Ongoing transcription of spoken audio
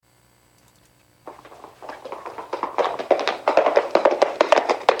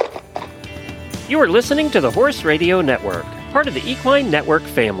You are listening to the Horse Radio Network, part of the Equine Network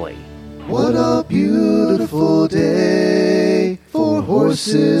family. What a beautiful day for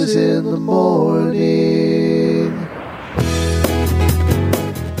horses in the morning.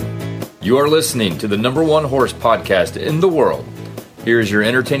 You are listening to the number one horse podcast in the world. Here is your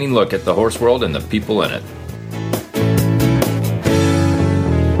entertaining look at the horse world and the people in it.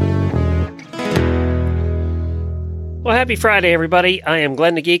 Well, happy Friday, everybody. I am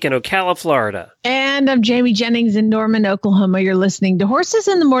Glenn the Geek in Ocala, Florida. And I'm Jamie Jennings in Norman, Oklahoma. You're listening to Horses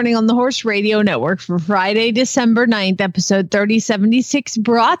in the Morning on the Horse Radio Network for Friday, December 9th, episode 3076,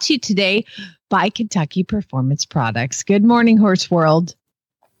 brought to you today by Kentucky Performance Products. Good morning, Horse World.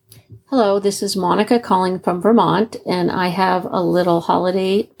 Hello, this is Monica calling from Vermont, and I have a little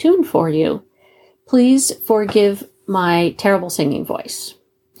holiday tune for you. Please forgive my terrible singing voice.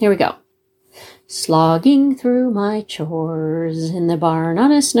 Here we go. Slogging through my chores in the barn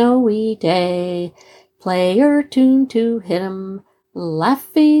on a snowy day, play your tune to hit 'em,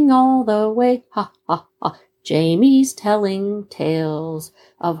 laughing all the way, ha ha ha. Jamie's telling tales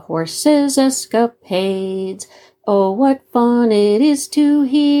of horses' escapades. Oh, what fun it is to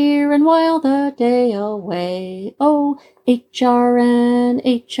hear and while the day away. Oh, HRN,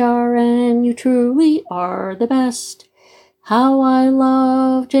 HRN, you truly are the best. How I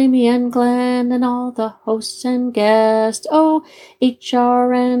love Jamie and Glenn and all the hosts and guests. Oh,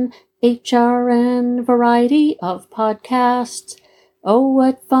 HRN, HRN, variety of podcasts. Oh,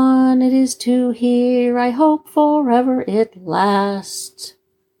 what fun it is to hear. I hope forever it lasts.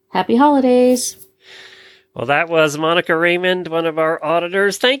 Happy holidays. Well, that was Monica Raymond, one of our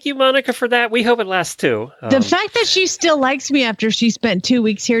auditors. Thank you, Monica, for that. We hope it lasts, too. The fact that she still likes me after she spent 2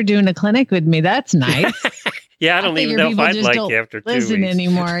 weeks here doing a clinic with me, that's nice. Yeah, I don't even know if I'd like you after 2 weeks. Listen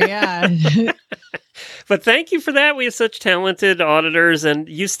anymore, yeah. But thank you for that. We have such talented auditors, and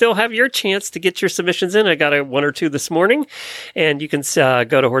you still have your chance to get your submissions in. I got one or two this morning, and you can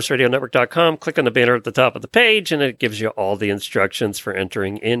go to horseradionetwork.com, click on the banner at the top of the page, and it gives you all the instructions for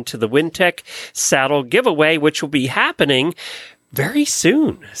entering into the WinTech Saddle giveaway, which will be happening very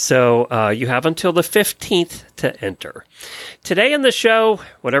soon. So you have until the 15th to enter. Today in the show,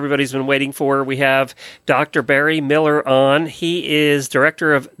 what everybody's been waiting for, we have Dr. Barry Miller on. He is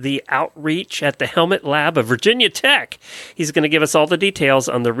director of the outreach at the Helmet Lab of Virginia Tech. He's going to give us all the details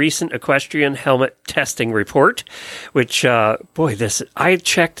on the recent equestrian helmet testing report, which, I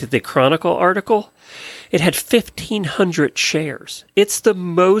checked the Chronicle article. It had 1,500 shares. It's the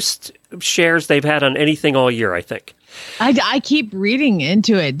most shares they've had on anything all year, I think. I keep reading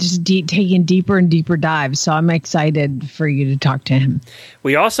into it, just taking deeper and deeper dives. So I'm excited for you to talk to him.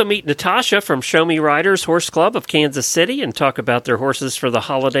 We also meet Natasha from Show Me Riders Horse Club of Kansas City and talk about their horses for the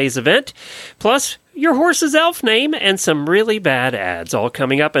holidays event. Plus, your horse's elf name and some really bad ads all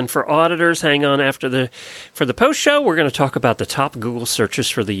coming up. And for auditors, hang on for the post show. We're going to talk about the top Google searches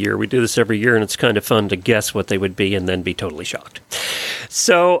for the year. We do this every year, and it's kind of fun to guess what they would be and then be totally shocked.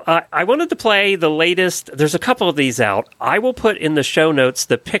 So I wanted to play the latest. There's a couple of these out. I will put in the show notes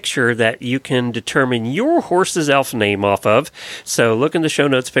the picture that you can determine your horse's elf name off of. So look in the show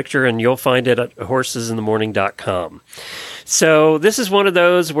notes picture, and you'll find it at horsesinthemorning.com. So this is one of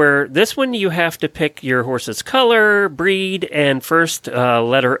those where this one you have to pick your horse's color, breed, and first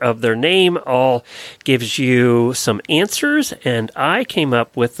letter of their name. All gives you some answers, and I came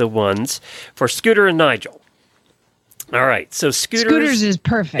up with the ones for Scooter and Nigel. All right, so Scooters is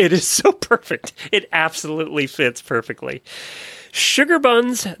perfect. It is so perfect. It absolutely fits perfectly. Sugar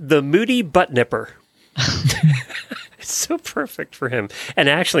Buns, the Moody Butt Nipper. It's so perfect for him. And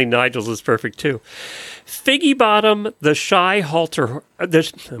actually, Nigel's is perfect, too. Figgy Bottom, the Shy Halter...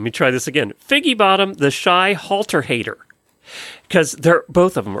 let me try this again. Figgy Bottom, the Shy Halter Hater. Because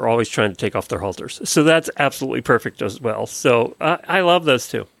both of them are always trying to take off their halters. So that's absolutely perfect as well. So I love those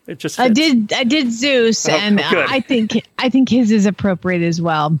two. It just fits. I did Zeus, and I think his is appropriate as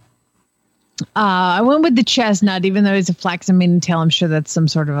well. I went with the chestnut, even though he's a flaxen mane and tail. I'm sure that's some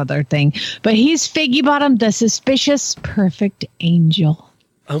sort of other thing. But he's Figgy Bottom, the suspicious perfect angel.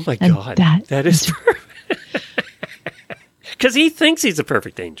 Oh my God. That is perfect. Because he thinks he's a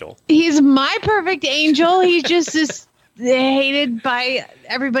perfect angel. He's my perfect angel. He's just this hated by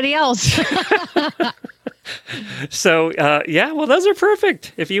everybody else. So, well, those are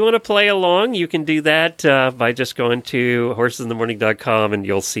perfect. If you want to play along, you can do that by just going to horsesinthemorning.com, and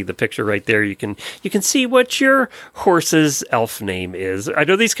you'll see the picture right there. You can see what your horse's elf name is. I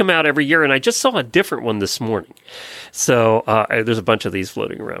know these come out every year, and I just saw a different one this morning. So there's a bunch of these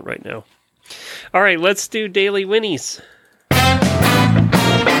floating around right now. All right, let's do Daily Winnies.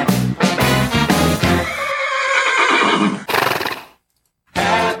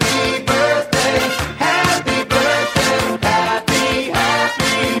 Happy birthday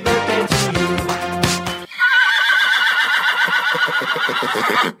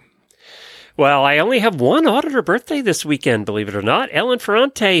Well, I only have one auditor birthday this weekend, believe it or not. Ellen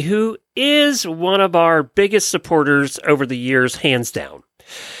Ferrante, who is one of our biggest supporters over the years, hands down.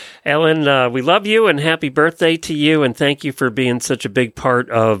 Ellen, we love you and happy birthday to you, and thank you for being such a big part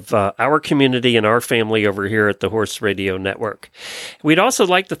of our community and our family over here at the Horse Radio Network. We'd also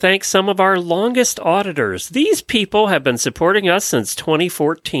like to thank some of our longest auditors. These people have been supporting us since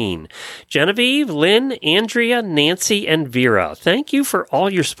 2014. Genevieve, Lynn, Andrea, Nancy, and Vera. Thank you for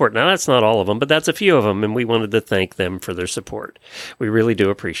all your support. Now, that's not all of them, but that's a few of them, and we wanted to thank them for their support. We really do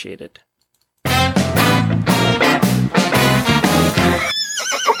appreciate it.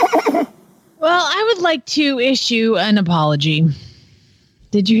 Well, I would like to issue an apology.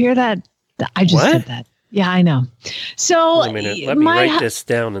 Did you hear that? I just did that. Yeah, I know. So wait a minute. Let me write this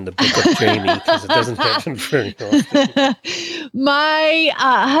down in the book of Jamie because it doesn't happen very often. My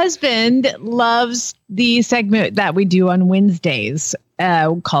husband loves the segment that we do on Wednesdays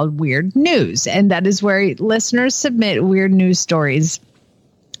called Weird News. And that is where listeners submit weird news stories.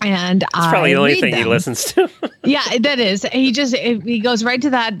 And it's probably the only thing he listens to. Yeah, that is. He goes right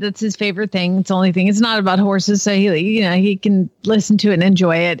to that. That's his favorite thing. It's the only thing. It's not about horses, so he can listen to it and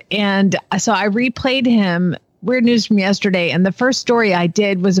enjoy it. And so I replayed him weird news from yesterday, and the first story I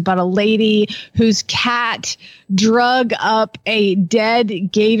did was about a lady whose cat drug up a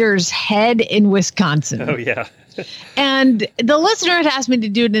dead gator's head in Wisconsin. Oh yeah. And the listener had asked me to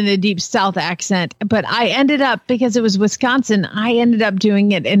do it in a deep South accent, but I ended up, because it was Wisconsin, I ended up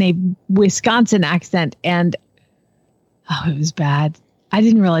doing it in a Wisconsin accent, and it was bad. I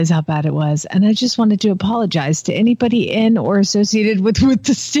didn't realize how bad it was. And I just wanted to apologize to anybody in or associated with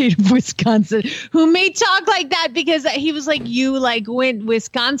the state of Wisconsin who may talk like that, because he was like, you went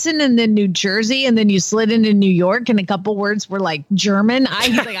Wisconsin and then New Jersey and then you slid into New York and a couple words were like German. I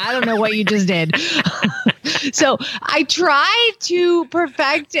was like, I don't know what you just did. So I try to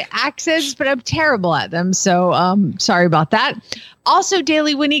perfect accents, but I'm terrible at them. So sorry about that. Also,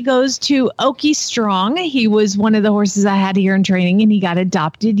 Daily Winnie goes to Okie Strong. He was one of the horses I had here in training, and he got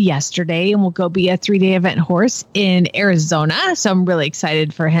adopted yesterday and will go be a 3-day event horse in Arizona. So I'm really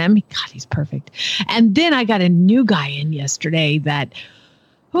excited for him. God, he's perfect. And then I got a new guy in yesterday that,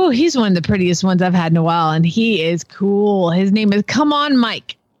 he's one of the prettiest ones I've had in a while, and he is cool. His name is Come On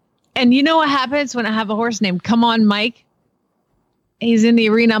Mike. And you know what happens when I have a horse named Come On Mike? He's in the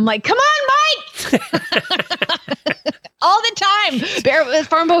arena. I'm like, come on, Mike! All the time.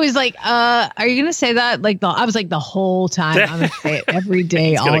 Farm Boy was like, are you going to say that? I was like, the whole time. I'm going to say it every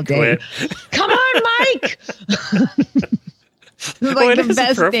day, all day. Come on, Mike! The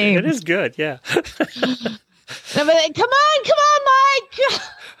best name. It is good, yeah. Come on, Mike!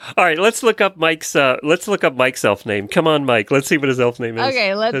 All right, let's look up Mike's elf name. Come on, Mike. Let's see what his elf name is.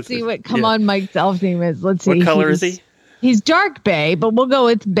 Okay, let's see what Come On Mike's elf name is. Let's see. What color is he? He's dark bay, but we'll go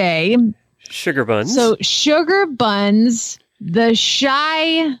with bay. Sugar Buns. So Sugar Buns, the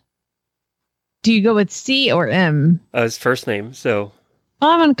shy. Do you go with C or M? His first name. So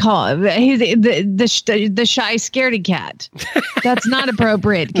I'm gonna call it. He's the shy scaredy cat. That's not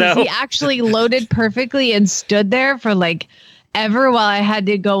appropriate because he actually loaded perfectly and stood there for ever while I had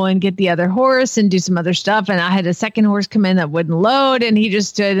to go and get the other horse and do some other stuff. And I had a second horse come in that wouldn't load, and he just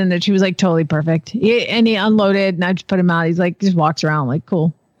stood and she was totally perfect. He unloaded, and I just put him out. He's just walks around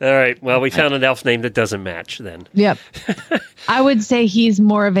cool. All right. Well, we found an elf name that doesn't match then. Yep. I would say he's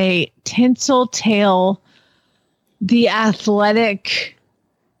more of a tinsel tail, the athletic,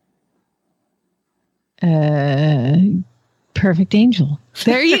 perfect angel.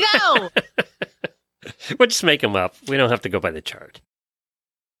 There you go. We'll just make them up. We don't have to go by the chart.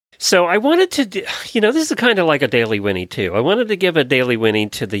 So I wanted to do, this is kind of like a Daily Winnie too. I wanted to give a Daily Winnie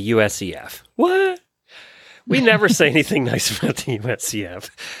to the USEF. What? We never say anything nice about the USEF.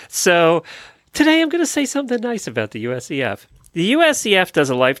 So today I'm going to say something nice about the USEF. The USEF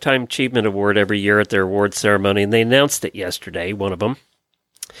does a Lifetime Achievement Award every year at their award ceremony, and they announced it yesterday, one of them.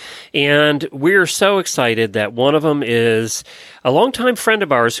 And we're so excited that one of them is a longtime friend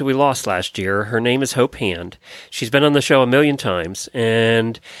of ours who we lost last year. Her name is Hope Hand. She's been on the show a million times,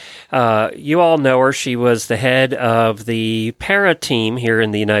 and you all know her. She was the head of the para team here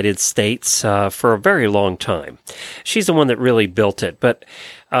in the United States for a very long time. She's the one that really built it. But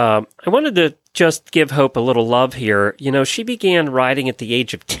I wanted to just give Hope a little love here. She began riding at the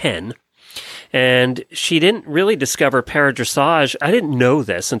age of 10. And she didn't really discover paradressage. I didn't know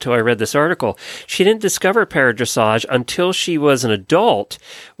this until I read this article. She didn't discover paradressage until she was an adult,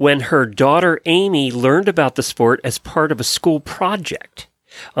 when her daughter Amy learned about the sport as part of a school project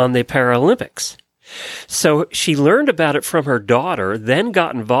on the Paralympics. So she learned about it from her daughter, then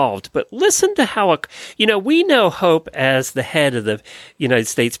got involved. But listen to how, we know Hope as the head of the United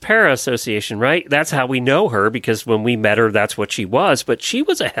States Para Association, right? That's how we know her, because when we met her, that's what she was. But she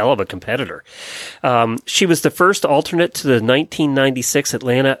was a hell of a competitor. She was the first alternate to the 1996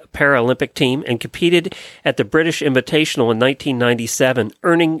 Atlanta Paralympic team and competed at the British Invitational in 1997,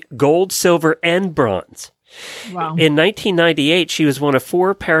 earning gold, silver, and bronze. Wow. In 1998, she was one of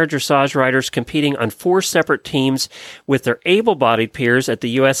 4 para-dressage riders competing on 4 separate teams with their able-bodied peers at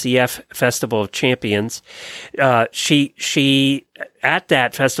the USEF Festival of Champions. She at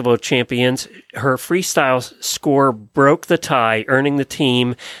that Festival of Champions, her freestyle score broke the tie, earning the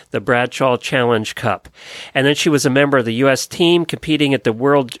team the Bradshaw Challenge Cup. And then she was a member of the U.S. team competing at the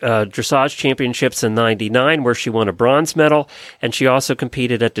World Dressage Championships in '99, where she won a bronze medal. And she also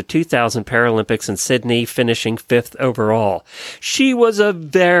competed at the 2000 Paralympics in Sydney, finishing 5th overall. She was a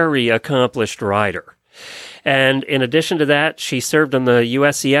very accomplished rider. And in addition to that, she served on the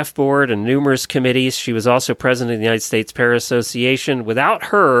USEF board and numerous committees. She was also president of the United States Para Association. Without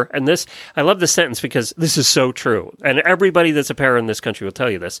her, and this, I love this sentence because this is so true, and everybody that's a para in this country will tell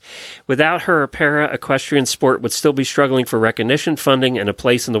you this. Without her, a para equestrian sport would still be struggling for recognition, funding, and a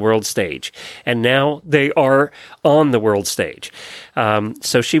place in the world stage. And now they are on the world stage.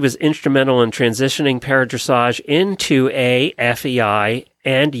 So she was instrumental in transitioning para dressage into a FEI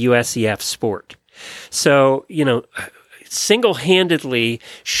and USEF sport. So, single-handedly,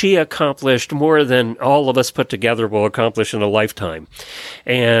 she accomplished more than all of us put together will accomplish in a lifetime.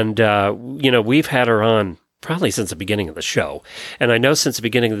 And, we've had her on probably since the beginning of the show. And I know since the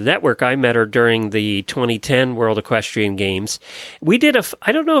beginning of the network, I met her during the 2010 World Equestrian Games. We did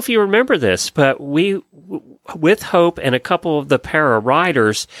I don't know if you remember this, but with Hope and a couple of the para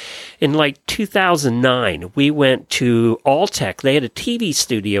riders in 2009, we went to Alltech. They had a TV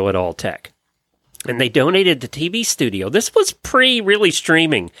studio at Alltech. And they donated the TV studio. This was really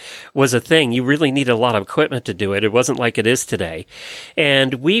streaming was a thing. You really needed a lot of equipment to do it. It wasn't like it is today.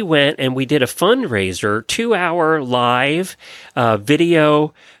 And we went and we did a fundraiser, 2-hour live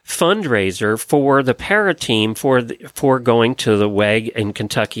video fundraiser for the para team for going to the WEG in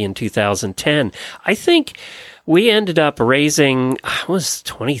Kentucky in 2010. I think we ended up raising,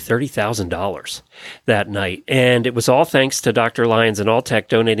 $20,000-$30,000 that night. And it was all thanks to Dr. Lyons and Alltech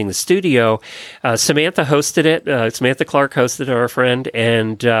donating the studio. Samantha hosted it. Samantha Clark hosted it, our friend.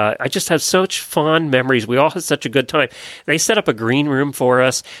 And I just have such fond memories. We all had such a good time. They set up a green room for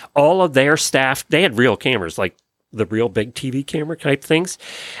us. All of their staff, they had real cameras, like the real big TV camera type things.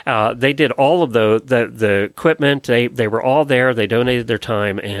 They did all of the equipment. They were all there. They donated their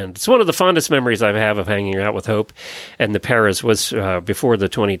time. And it's one of the fondest memories I have of hanging out with Hope and the Paras was before the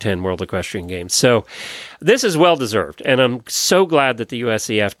 2010 World Equestrian Games. So this is well-deserved. And I'm so glad that the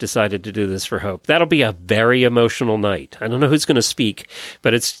USEF decided to do this for Hope. That'll be a very emotional night. I don't know who's going to speak,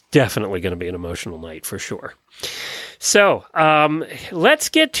 but it's definitely going to be an emotional night for sure. So let's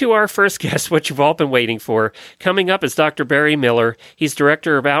get to our first guest, what you've all been waiting for. Coming up is Dr. Barry Miller. He's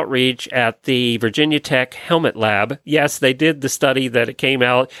Director of Outreach at the Virginia Tech Helmet Lab. Yes, they did the study that it came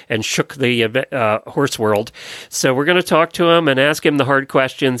out and shook the horse world. So we're going to talk to him and ask him the hard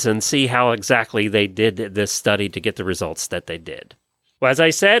questions and see how exactly they did this study to get the results that they did. Well, as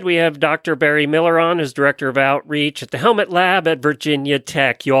I said, we have Dr. Barry Miller on as Director of Outreach at the Helmet Lab at Virginia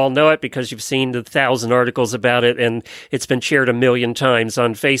Tech. You all know it because you've seen the 1,000 articles about it, and it's been shared 1 million times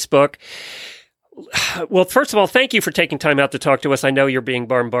on Facebook. Well, first of all, thank you for taking time out to talk to us. I know you're being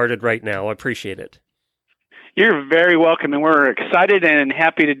bombarded right now. I appreciate it. You're very welcome, and we're excited and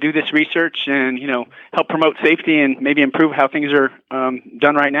happy to do this research and, help promote safety and maybe improve how things are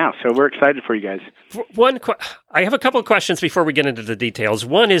done right now. So we're excited for you guys. I have a couple of questions before we get into the details.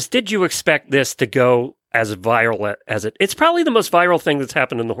 One is, did you expect this to go as viral as it? It's probably the most viral thing that's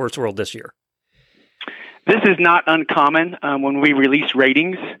happened in the horse world this year. This is not uncommon when we release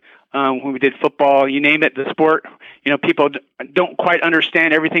ratings. When we did football, you name it, the sport, people don't quite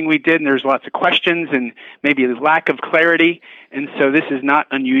understand everything we did, and there's lots of questions and maybe a lack of clarity, and so this is not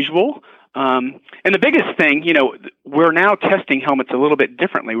unusual. And the biggest thing, we're now testing helmets a little bit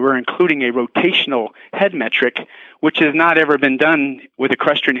differently. We're including a rotational head metric, which has not ever been done with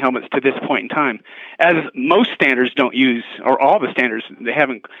equestrian helmets to this point in time. As most standards don't use, or all the standards, they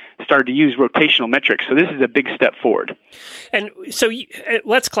haven't started to use rotational metrics. So this is a big step forward. And so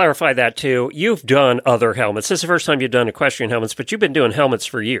let's clarify that too. You've done other helmets. This is the first time you've done equestrian helmets, but you've been doing helmets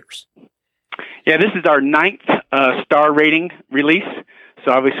for years. Yeah, this is our 9th star rating release.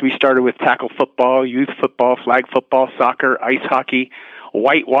 So obviously we started with tackle football, youth football, flag football, soccer, ice hockey,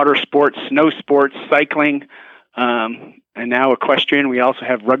 white water sports, snow sports, cycling, and now equestrian. We also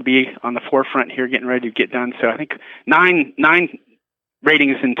have rugby on the forefront here, getting ready to get done. So I think nine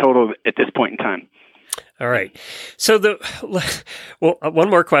ratings in total at this point in time. All right. So one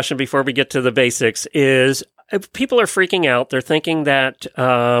more question before we get to the basics is, if people are freaking out. They're thinking that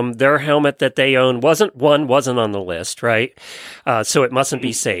their helmet that they own wasn't on the list, right? So it mustn't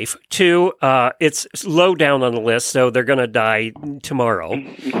be safe. 2, it's low down on the list, so they're going to die tomorrow.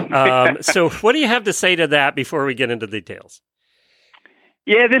 So what do you have to say to that before we get into details?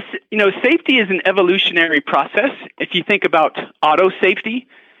 Yeah, safety is an evolutionary process. If you think about auto safety,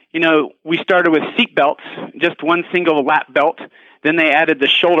 we started with seat belts, just one single lap belt. Then they added the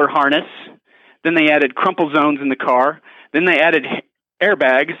shoulder harness. Then they added crumple zones in the car. Then they added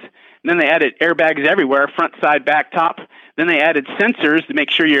airbags. Then they added airbags everywhere, front, side, back, top. Then they added sensors to make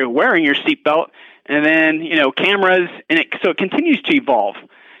sure you're wearing your seatbelt. And then, cameras. So it continues to evolve.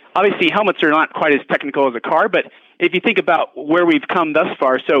 Obviously, helmets are not quite as technical as a car, but if you think about where we've come thus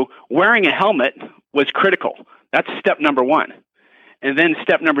far, so wearing a helmet was critical. That's step number 1. And then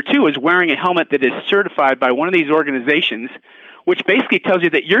step number 2 is wearing a helmet that is certified by one of these organizations, which basically tells you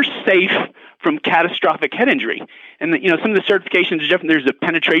that you're safe from catastrophic head injury. And some of the certifications are different. There's a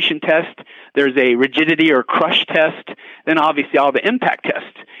penetration test, there's a rigidity or crush test, then obviously all the impact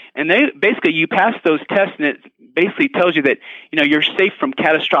tests. And you pass those tests, and it basically tells you that you're safe from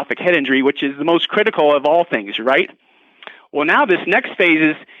catastrophic head injury, which is the most critical of all things, right? Well, now this next phase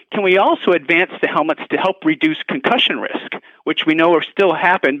is, can we also advance the helmets to help reduce concussion risk, which we know are still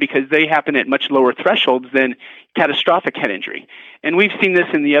happen because they happen at much lower thresholds than catastrophic head injury. And we've seen this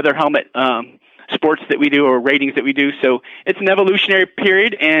in the other helmet sports that we do or ratings that we do. So it's an evolutionary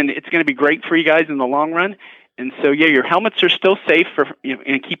period, and it's going to be great for you guys in the long run. And so, yeah, your helmets are still safe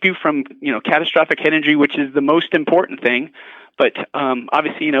and keep you from catastrophic head injury, which is the most important thing. But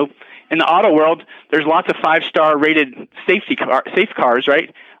obviously, in the auto world, there's lots of 5-star rated safe cars,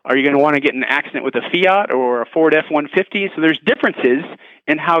 right? Are you going to want to get in an accident with a Fiat or a Ford F-150? So there's differences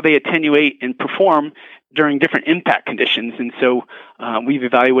in how they attenuate and perform during different impact conditions. And so we've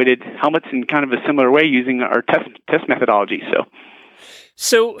evaluated helmets in kind of a similar way using our test methodology.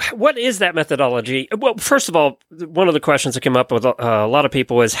 So what is that methodology? Well, first of all, one of the questions that came up with a lot of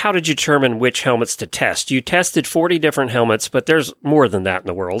people is, how did you determine which helmets to test? You tested 40 different helmets, but there's more than that in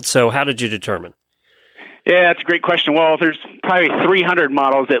the world. So how did you determine? Yeah, that's a great question. Well, there's probably 300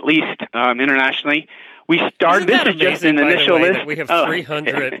 models at least internationally. We started. Isn't that this is amazing, just an by the initial way, list. that we have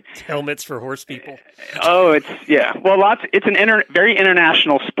 300 helmets for horse people. Well, it's an very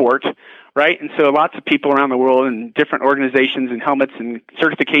international sport, right? And so lots of people around the world and different organizations and helmets and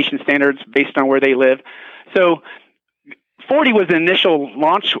certification standards based on where they live. So 40 was the initial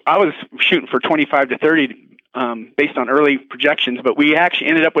launch. I was shooting for 25 to 30 based on early projections, but we actually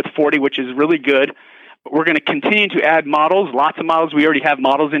ended up with 40, which is really good. But we're going to continue to add models, lots of models. We already have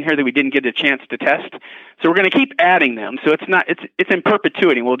models in here that we didn't get a chance to test. So we're going to keep adding them. So it's in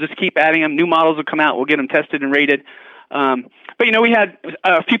perpetuity. We'll just keep adding them. New models will come out. We'll get them tested and rated. But we had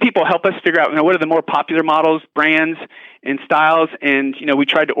a few people help us figure out, what are the more popular models, brands, and styles. And, we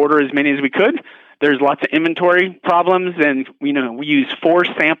tried to order as many as we could. There's lots of inventory problems, and, we use 4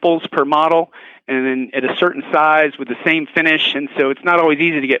 samples per model, and then at a certain size with the same finish. And so it's not always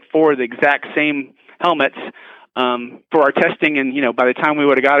easy to get 4 of the exact same helmets for our testing. And, by the time we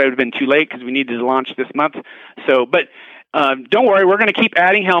would have got it, it would have been too late because we needed to launch this month. So, but don't worry, we're going to keep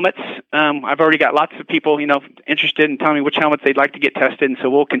adding helmets. I've already got lots of people, interested in telling me which helmets they'd like to get tested. And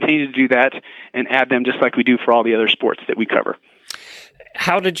so we'll continue to do that and add them just like we do for all the other sports that we cover.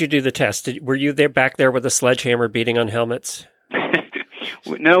 How did you do the test? Were you back there with a sledgehammer beating on helmets?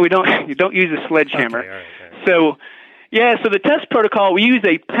 No, we don't. You don't use a sledgehammer. Okay, all right. So, so the test protocol, we use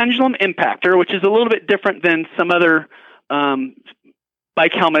a pendulum impactor, which is a little bit different than some other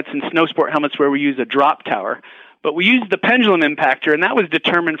bike helmets and snow sport helmets where we use a drop tower. But we used the pendulum impactor, and that was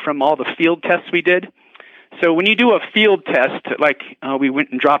determined from all the field tests we did. So when you do a field test, like we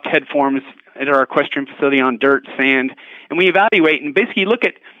went and dropped head forms at our equestrian facility on dirt, sand, and we evaluate and basically look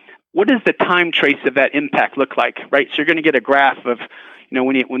at what does the time trace of that impact look like, right? So you're going to get a graph of,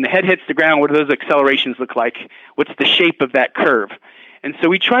 when the head hits the ground, what do those accelerations look like? What's the shape of that curve? And so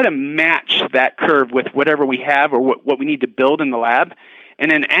we try to match that curve with whatever we have or what we need to build in the lab. And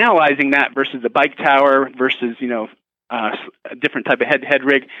then analyzing that versus the bike tower versus, a different type of head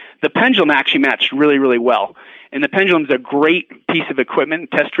rig, the pendulum actually matched really, really well. And the pendulum is a great piece of equipment,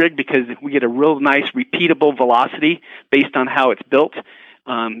 test rig, because we get a real nice repeatable velocity based on how it's built.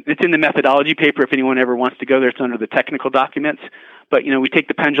 It's in the methodology paper if anyone ever wants to go there. It's under the technical documents. But, we take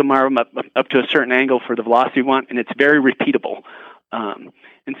the pendulum arm up to a certain angle for the velocity we want, and it's very repeatable.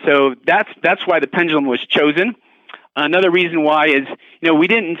 And so that's why the pendulum was chosen. Another reason why is, we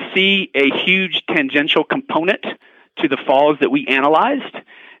didn't see a huge tangential component to the falls that we analyzed.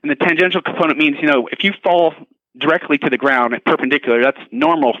 And the tangential component means, if you fall directly to the ground at perpendicular, that's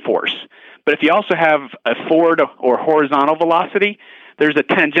normal force. But if you also have a forward or horizontal velocity, there's a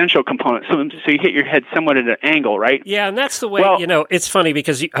tangential component. So you hit your head somewhat at an angle, right? Yeah, and that's the way, it's funny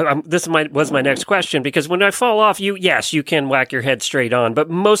because this was my next question, because when I fall off, you can whack your head straight on, but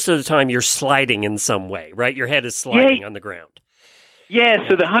most of the time you're sliding in some way, right? Your head is sliding on the ground. Yeah,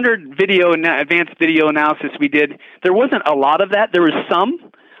 so the 100 advanced video analysis we did, there wasn't a lot of that. There was some.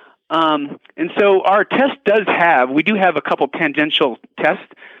 And so our test we do have a couple tangential tests.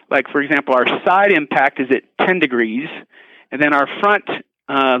 Like, for example, our side impact is at 10 degrees, and then our front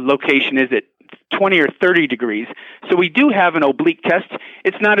location is at 20 or 30 degrees. So we do have an oblique test.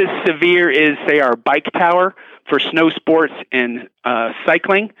 It's not as severe as, say, our bike tower for snow sports and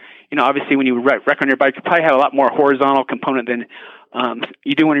cycling. Obviously, when you wreck on your bike, you probably have a lot more horizontal component than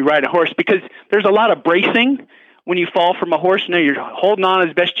you do when you ride a horse, because there's a lot of bracing when you fall from a horse. You're holding on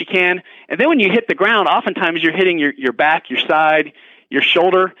as best you can. And then when you hit the ground, oftentimes you're hitting your back, your side, your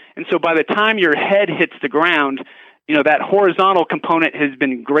shoulder. And so by the time your head hits the ground, that horizontal component has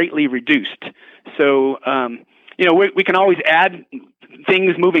been greatly reduced. So, we can always add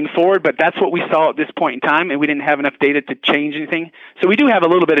things moving forward, but that's what we saw at this point in time, and we didn't have enough data to change anything. So we do have a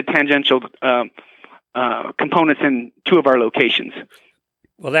little bit of tangential components in two of our locations.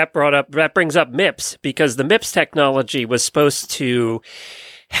 Well, that brings up MIPS, because the MIPS technology was supposed to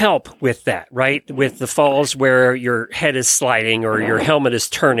help with that, right? With the falls where your head is sliding or your helmet is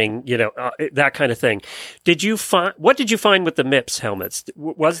turning, that kind of thing. What did you find with the MIPS helmets?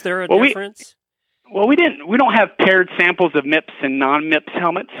 Was there a difference? We don't have paired samples of MIPS and non-MIPS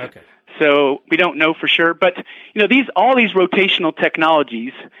helmets. Okay. So we don't know for sure. But, all these rotational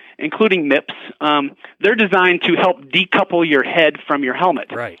technologies, including MIPS, they're designed to help decouple your head from your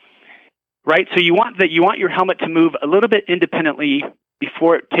helmet. Right. Right? So you want your helmet to move a little bit independently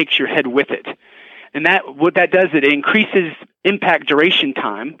before it takes your head with it. And what that does, it increases impact duration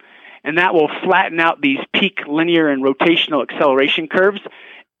time, and that will flatten out these peak linear and rotational acceleration curves,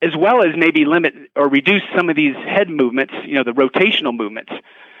 as well as maybe limit or reduce some of these head movements, the rotational movements.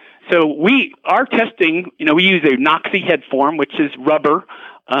 So our testing, we use a Noxy head form, which is rubber,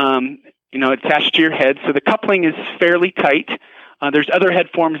 attached to your head. So the coupling is fairly tight. There's other head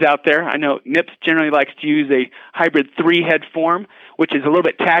forms out there. I know MIPS generally likes to use a hybrid 3 head form, which is a little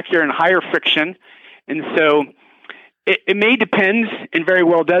bit tackier and higher friction. And so it may depend, and very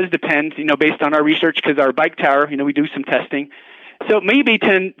well does depend, based on our research, because our bike tower, we do some testing. So it may be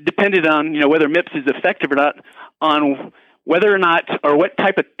dependent on, whether MIPS is effective or not, on whether or not, or what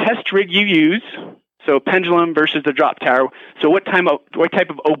type of test rig you use. So pendulum versus the drop tower. So what type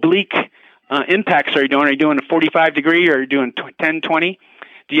of oblique impacts are you doing? Are you doing a 45 degree, or are you doing 10, 20?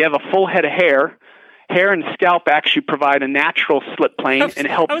 Do you have a full head of hair? Hair and scalp actually provide a natural slip plane and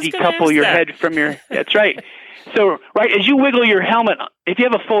help decouple your head from your... That's right. So, right, as you wiggle your helmet, if you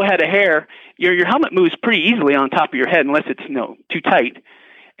have a full head of hair, your helmet moves pretty easily on top of your head unless it's too tight.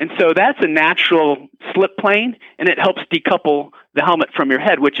 And so that's a natural slip plane, and it helps decouple the helmet from your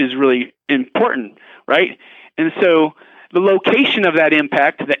head, which is really important, right? And so the location of that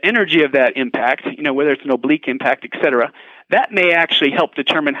impact, the energy of that impact, whether it's an oblique impact, et cetera, that may actually help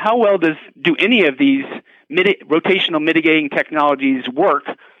determine how well do any of these rotational mitigating technologies work,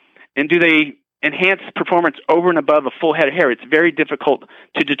 and do they enhance performance over and above a full head of hair. It's very difficult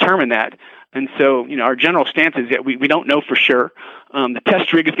to determine that. And so, our general stance is that we don't know for sure. The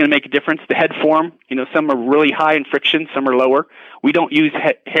test rig is going to make a difference. The head form, some are really high in friction, some are lower. We don't use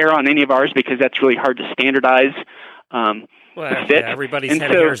hair on any of ours because that's really hard to standardize. Everybody's head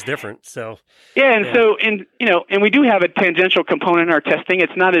of hair is different. So So we do have a tangential component in our testing.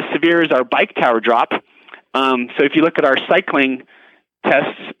 It's not as severe as our bike tower drop. So if you look at our cycling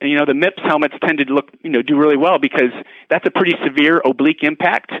tests, the MIPS helmets tend to do really well, because that's a pretty severe oblique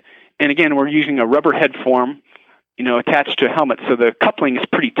impact. And again, we're using a rubber head form, attached to a helmet, so the coupling is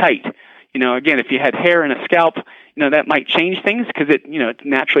pretty tight. Again, if you had hair and a scalp, that might change things, because it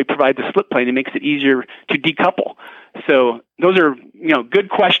naturally provides a slip plane. It makes it easier to decouple. So those are,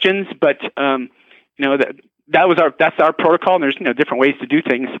 good questions, but, that's our protocol, and there's different ways to do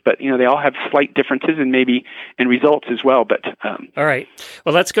things, but they all have slight differences and maybe in results as well. But all right,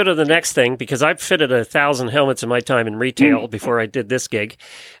 well, let's go to the next thing, because I've fitted 1,000 helmets in my time in retail before I did this gig,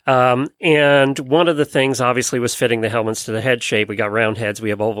 and one of the things obviously was fitting the helmets to the head shape. We got round heads, we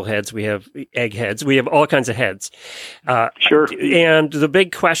have oval heads, we have egg heads, we have all kinds of heads. Sure. And the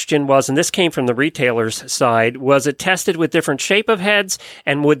big question was, and this came from the retailer's side, was it tested with different shape of heads,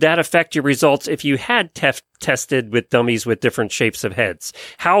 and would that affect your results if you had tested with dummies with different shapes of heads.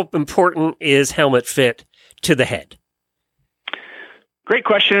 How important is helmet fit to the head? Great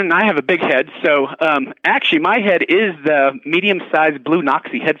question. I have a big head. So actually, my head is the medium-sized blue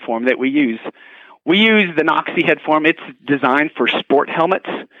Noxie head form that we use. We use the Noxie head form. It's designed for sport helmets.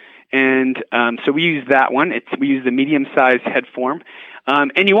 And so we use that one. We use the medium-sized head form.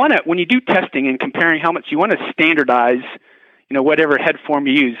 And you want to, when you do testing and comparing helmets, you want to standardize, whatever head form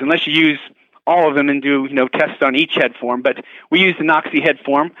you use, unless you use all of them and do, tests on each head form. But we use the Noxie head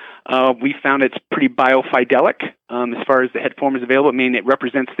form. We found it's pretty biofidelic as far as the head form is available. I mean, it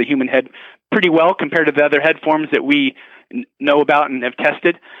represents the human head pretty well compared to the other head forms that we know about and have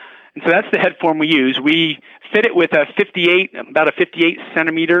tested. And so that's the head form we use. We fit it with about a 58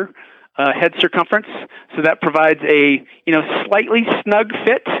 centimeter head circumference. So that provides a, slightly snug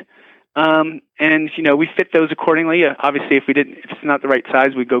fit. And, we fit those accordingly. Obviously, if it's not the right size,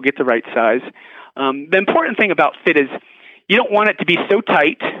 we go get the right size. The important thing about fit is you don't want it to be so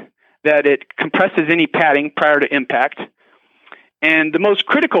tight that it compresses any padding prior to impact. And the most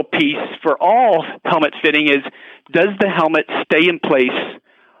critical piece for all helmet fitting is, does the helmet stay in place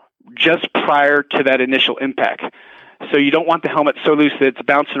just prior to that initial impact? So you don't want the helmet so loose that it's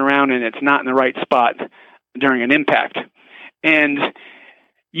bouncing around and it's not in the right spot during an impact. And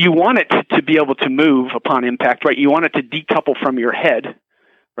you want it to be able to move upon impact, right? You want it to decouple from your head,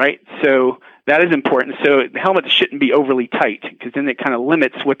 right? So that is important. So the helmet shouldn't be overly tight, because then it kind of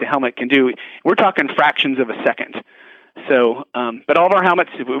limits what the helmet can do. We're talking fractions of a second. So, but all of our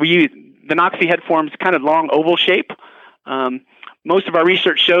helmets, we use the Noxie head form's kind of long oval shape. Most of our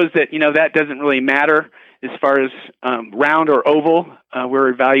research shows that, that doesn't really matter as far as round or oval. We're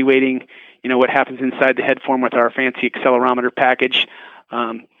evaluating, what happens inside the head form with our fancy accelerometer package.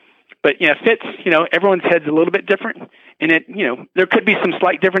 But fits, everyone's head's a little bit different, and there could be some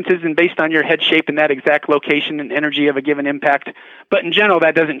slight differences based on your head shape in that exact location and energy of a given impact. But in general,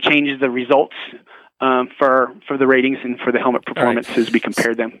 that doesn't change the results for the ratings and for the helmet performance as we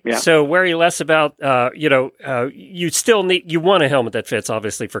compare them. Yeah. So worry less about, you want a helmet that fits,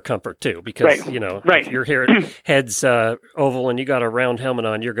 obviously, for comfort too, because, if you're here at head's oval and you got a round helmet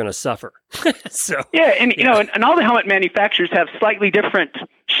on, you're going to suffer. So yeah. And all the helmet manufacturers have slightly different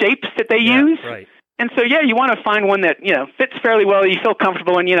shapes that they use. Right. And so, you want to find one that, fits fairly well. You feel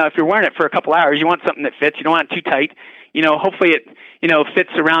comfortable. And, if you're wearing it for a couple hours, you want something that fits. You don't want it too tight. Hopefully it, fits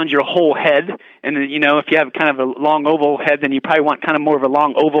around your whole head. And then, if you have kind of a long oval head, then you probably want kind of more of a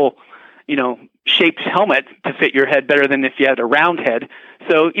long oval, shaped helmet to fit your head better than if you had a round head.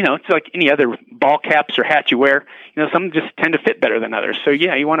 So, it's like any other ball caps or hats you wear. Some just tend to fit better than others. So,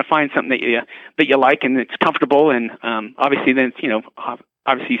 you want to find something that you like and it's comfortable, and obviously then it's,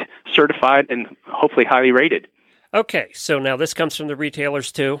 obviously certified and hopefully highly rated. Okay, so now this comes from the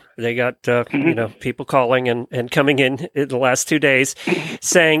retailers too. They got people calling and coming in the last 2 days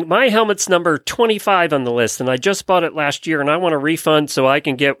saying, my helmet's number 25 on the list, and I just bought it last year, and I want a refund so I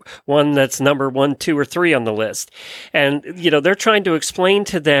can get one that's number 1, 2, or 3 on the list. And they're trying to explain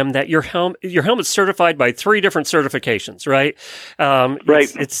to them that your helmet's certified by 3 different certifications, right?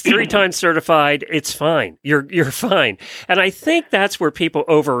 Right. It's 3 times certified. It's fine. You're fine. And I think that's where people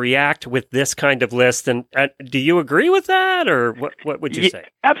overreact with this kind of list. And do you agree with that, or what would you say?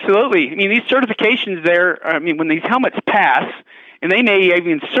 Absolutely. I mean, these certifications when these helmets pass, and they may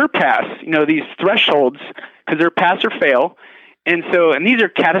even surpass, these thresholds, because they're pass or fail. And these are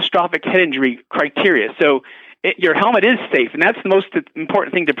catastrophic head injury criteria. So your helmet is safe, and that's the most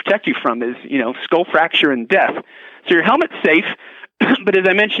important thing to protect you from is, skull fracture and death. So your helmet's safe, but as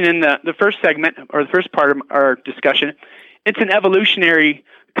I mentioned in the first segment, or the first part of our discussion, it's an evolutionary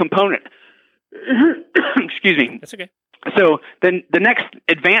component. Excuse me. That's okay. So then the next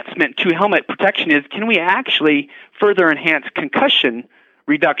advancement to helmet protection is, can we actually further enhance concussion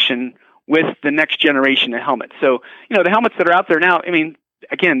reduction with the next generation of helmets? So, the helmets that are out there now,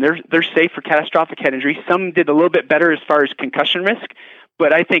 again, they're safe for catastrophic head injury. Some did a little bit better as far as concussion risk,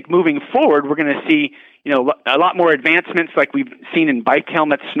 but I think moving forward, we're going to see, a lot more advancements like we've seen in bike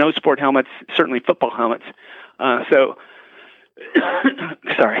helmets, snow sport helmets, certainly football helmets.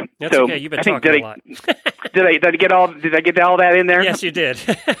 Sorry. That's okay. You've been talking a lot. Did I get all that in there? Yes, you did.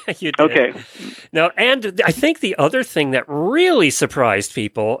 You did. Okay. Now, and I think the other thing that really surprised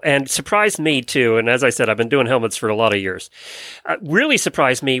people, and surprised me too, and as I said, I've been doing helmets for a lot of years, really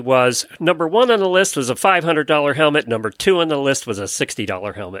surprised me was number 1 on the list was a $500 helmet. Number 2 on the list was a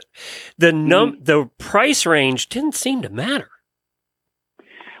 $60 helmet. The price range didn't seem to matter.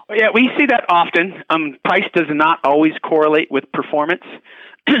 Yeah, we see that often. Price does not always correlate with performance,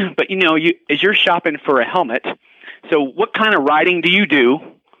 but as you're shopping for a helmet, so what kind of riding do you do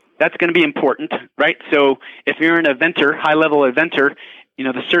that's going to be important, right? So if you're an eventer, high-level eventer,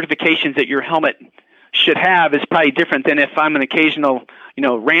 the certifications that your helmet should have is probably different than if I'm an occasional,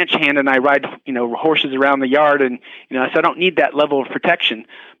 ranch hand and I ride, horses around the yard and, so I don't need that level of protection.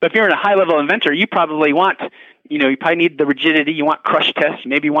 But if you're a high-level eventer, you probably want, you probably need the rigidity, you want crush tests,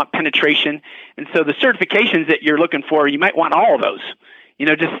 maybe you want penetration. And so the certifications that you're looking for, you might want all of those,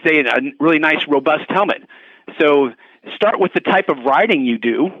 just say a really nice, robust helmet. So start with the type of riding you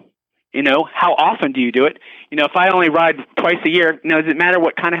do. How often do you do it? If I only ride twice a year, does it matter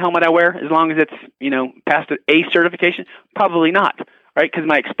what kind of helmet I wear as long as it's, past an A certification? Probably not, right? Because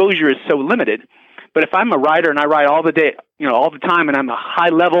my exposure is so limited. But if I'm a rider and I ride all the day, all the time, and I'm a high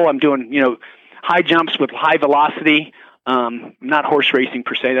level, I'm doing, high jumps with high velocity, not horse racing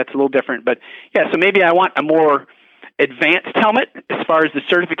per se, that's a little different. But yeah, so maybe I want a more advanced helmet as far as the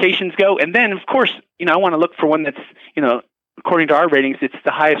certifications go. And then, of course, I want to look for one that's, according to our ratings, it's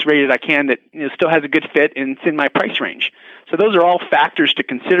the highest rated I can that still has a good fit and it's in my price range. So those are all factors to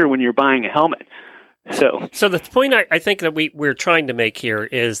consider when you're buying a helmet. So the point I think that we're trying to make here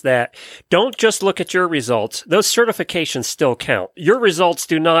is that don't just look at your results. Those certifications still count. Your results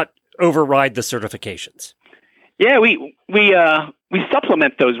do not override the certifications. Yeah, we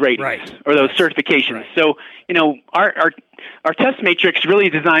supplement those ratings or those certifications. Right. So, our test matrix really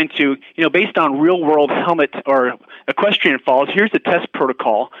designed to, based on real world helmet or equestrian falls, here's the test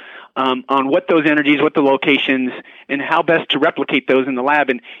protocol on what those energies, what the locations, and how best to replicate those in the lab.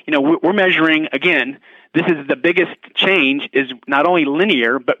 And, we're measuring, again, this is the biggest change is not only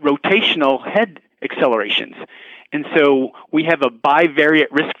linear, but rotational head accelerations. And so we have a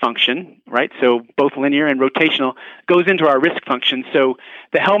bivariate risk function, right? So both linear and rotational goes into our risk function. So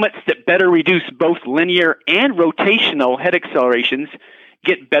the helmets that better reduce both linear and rotational head accelerations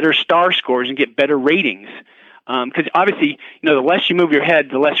get better star scores and get better ratings. Because obviously, the less you move your head,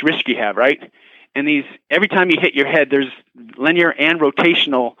 the less risk you have, right? And every time you hit your head, there's linear and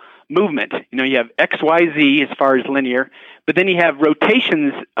rotational movement. You have X, Y, Z as far as linear, but then you have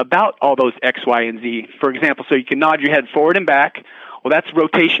rotations about all those X, Y, and Z. For example, so you can nod your head forward and back. Well, that's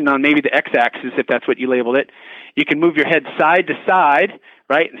rotation on maybe the X-axis, if that's what you labeled it. You can move your head side to side,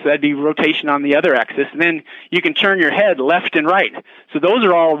 right? So that'd be rotation on the other axis. And then you can turn your head left and right. So those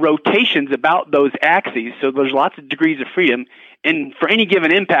are all rotations about those axes. So there's lots of degrees of freedom. And for any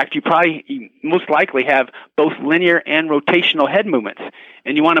given impact, you most likely have both linear and rotational head movements,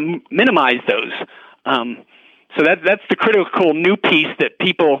 and you want to minimize those. So that's the critical new piece that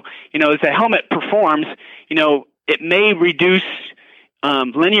people, as the helmet performs, it may reduce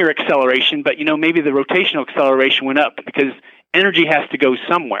linear acceleration, but maybe the rotational acceleration went up because energy has to go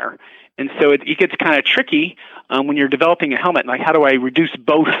somewhere, and so it gets kind of tricky when you're developing a helmet. Like, how do I reduce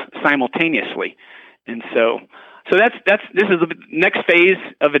both simultaneously? And so this is the next phase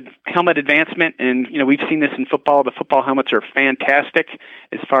of a helmet advancement, and we've seen this in football. The football helmets are fantastic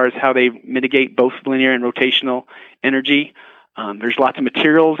as far as how they mitigate both linear and rotational energy. There's lots of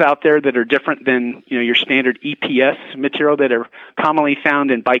materials out there that are different than your standard EPS material that are commonly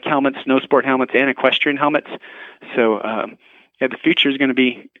found in bike helmets, snow sport helmets, and equestrian helmets. So the future is going to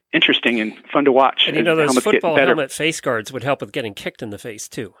be interesting and fun to watch. And those football helmet face guards would help with getting kicked in the face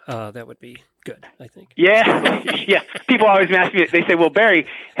too. That would be good, I think. Yeah, yeah. People always ask me. They say, "Well, Barry,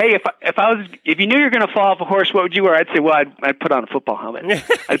 hey, if you knew you were going to fall off a horse, what would you wear?" I'd say, "Well, I'd put on a football helmet.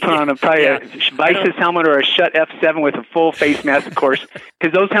 I'd put on probably a Vices helmet or a Schutt F7 with a full face mask, of course,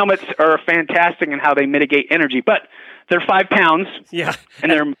 because those helmets are fantastic in how they mitigate energy, but." They're 5 pounds,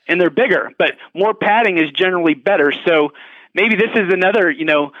 and they're bigger, but more padding is generally better. So maybe this is another,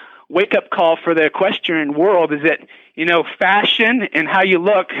 wake up call for the equestrian world, is that, fashion and how you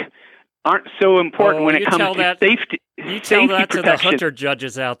look aren't so important when it comes to safety. You tell that to the hunter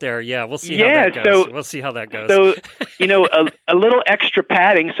judges out there. Yeah, we'll see how that goes. We'll see how that goes. So, a little extra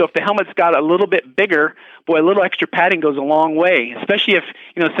padding. So if the helmet's got a little bit bigger, boy, a little extra padding goes a long way, especially if,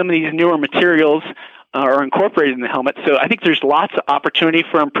 some of these newer materials are incorporated in the helmet. So I think there's lots of opportunity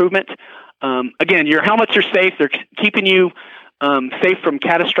for improvement. Again, your helmets are safe. They're keeping you safe from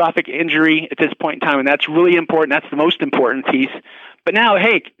catastrophic injury at this point in time, and that's really important. That's the most important piece. But now,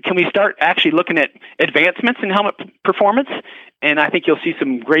 hey, can we start actually looking at advancements in helmet performance? And I think you'll see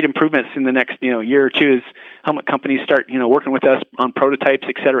some great improvements in the next year or two as helmet companies start working with us on prototypes,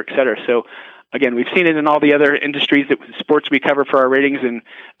 et cetera, et cetera. So again, we've seen it in all the other industries, sports we cover for our ratings, and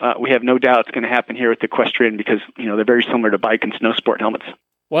we have no doubt it's going to happen here with equestrian because they're very similar to bike and snow sport helmets.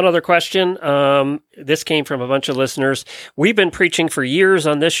 One other question. this came from a bunch of listeners. We've been preaching for years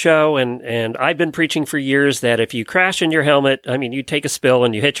on this show, and I've been preaching for years that if you crash in your helmet, I mean, you take a spill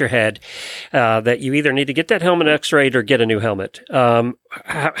and you hit your head, that you either need to get that helmet x-rayed or get a new helmet.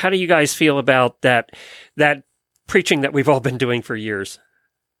 How do you guys feel about that preaching that we've all been doing for years?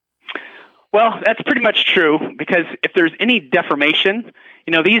 Well, that's pretty much true, because if there's any deformation,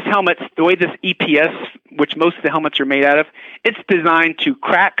 these helmets, the way this EPS, which most of the helmets are made out of, it's designed to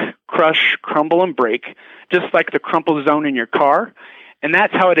crack, crush, crumble, and break, just like the crumple zone in your car, and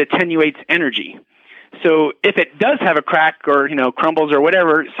that's how it attenuates energy. So if it does have a crack or, crumbles or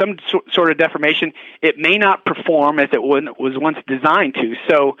whatever, some sort of deformation, it may not perform as it was once designed to.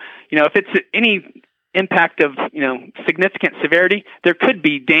 So, if it's any impact of, significant severity, there could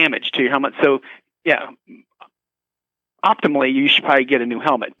be damage to your helmet. So, yeah, optimally, you should probably get a new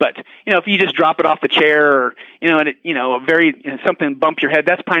helmet. But, if you just drop it off the chair or, something bump your head,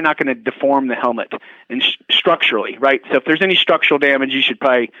 that's probably not going to deform the helmet and structurally, right? So if there's any structural damage, you should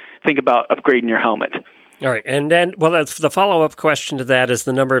probably think about upgrading your helmet. All right. And then, that's the follow-up question to that is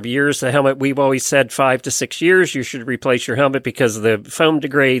the number of years the helmet. We've always said 5 to 6 years you should replace your helmet because the foam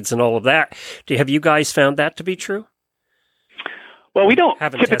degrades and all of that. Have you guys found that to be true? Well, we don't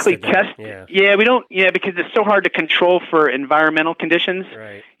typically test. Yeah, we don't. Yeah, because it's so hard to control for environmental conditions.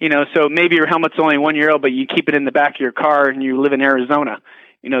 Right. So maybe your helmet's only 1 year old, but you keep it in the back of your car and you live in Arizona.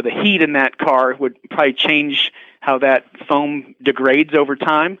 The heat in that car would probably change how that foam degrades over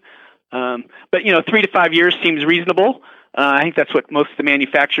time. But 3 to 5 years seems reasonable. I think that's what most of the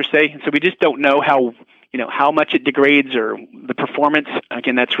manufacturers say. And so we just don't know how much it degrades or the performance.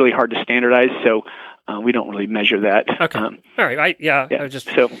 Again, that's really hard to standardize. So we don't really measure that. Okay. All right.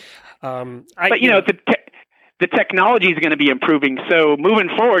 The technology is going to be improving. So moving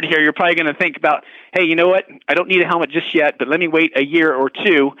forward here, you're probably going to think about, hey, you know what? I don't need a helmet just yet, but let me wait a year or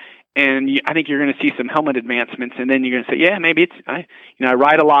two. And I think you're going to see some helmet advancements, and then you're going to say, yeah, maybe I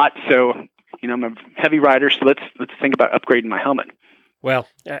ride a lot, so I'm a heavy rider, so let's think about upgrading my helmet. Well,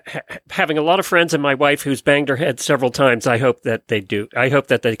 having a lot of friends and my wife who's banged her head several times, I hope that they do. I hope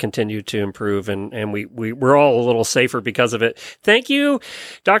that they continue to improve, and we're all a little safer because of it. Thank you,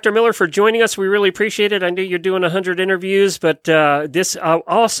 Dr. Miller, for joining us. We really appreciate it. I know you're doing 100 interviews, but this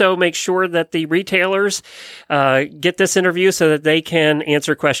also make sure that the retailers get this interview so that they can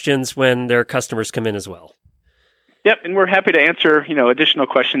answer questions when their customers come in as well. Yep, and we're happy to answer, additional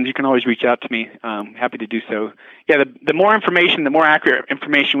questions. You can always reach out to me. Happy to do so. Yeah, the more information, the more accurate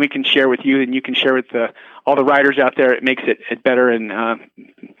information we can share with you and you can share with all the riders out there, it makes it better, and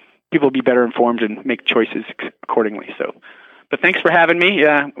people will be better informed and make choices accordingly. So, but thanks for having me.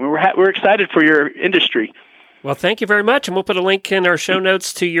 We're excited for your industry. Well, thank you very much, and we'll put a link in our show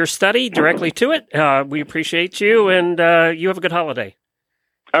notes to your study directly to it. We appreciate you, and you have a good holiday.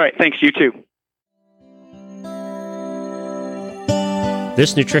 All right, thanks. You too.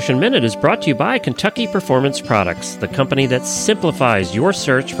 This Nutrition Minute is brought to you by Kentucky Performance Products, the company that simplifies your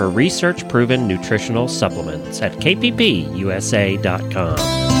search for research-proven nutritional supplements at kppusa.com.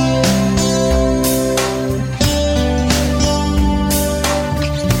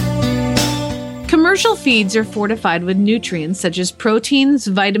 Commercial feeds are fortified with nutrients such as proteins,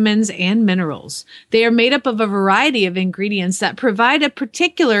 vitamins, and minerals. They are made up of a variety of ingredients that provide a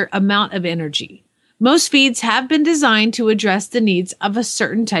particular amount of energy. Most feeds have been designed to address the needs of a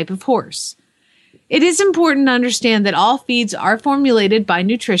certain type of horse. It is important to understand that all feeds are formulated by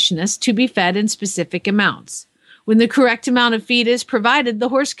nutritionists to be fed in specific amounts. When the correct amount of feed is provided, the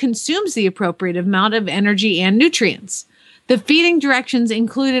horse consumes the appropriate amount of energy and nutrients. The feeding directions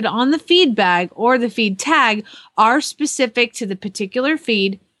included on the feed bag or the feed tag are specific to the particular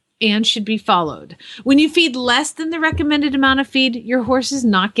feed and should be followed. When you feed less than the recommended amount of feed, your horse is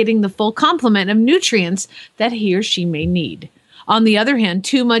not getting the full complement of nutrients that he or she may need. On the other hand,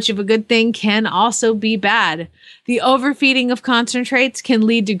 too much of a good thing can also be bad. The overfeeding of concentrates can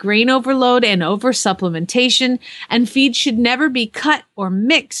lead to grain overload and oversupplementation, and feed should never be cut or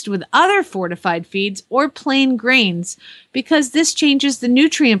mixed with other fortified feeds or plain grains because this changes the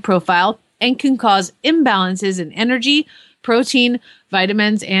nutrient profile and can cause imbalances in energy, protein,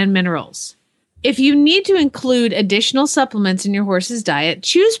 vitamins, and minerals. If you need to include additional supplements in your horse's diet,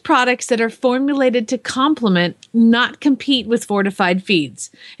 choose products that are formulated to complement, not compete with fortified feeds.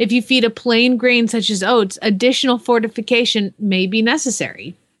 If you feed a plain grain such as oats, additional fortification may be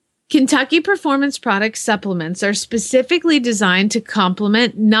necessary. Kentucky Performance Products supplements are specifically designed to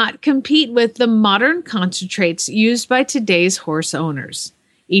complement, not compete with, the modern concentrates used by today's horse owners.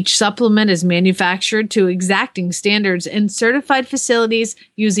 Each supplement is manufactured to exacting standards in certified facilities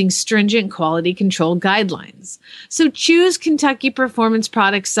using stringent quality control guidelines. So choose Kentucky Performance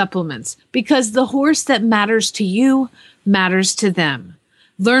Products supplements because the horse that matters to you matters to them.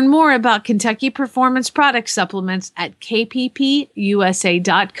 Learn more about Kentucky Performance Products supplements at kppusa.com.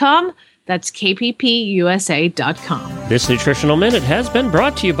 That's kppusa.com. This Nutritional Minute has been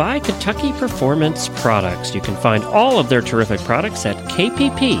brought to you by Kentucky Performance Products. You can find all of their terrific products at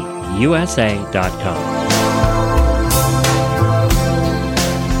kppusa.com.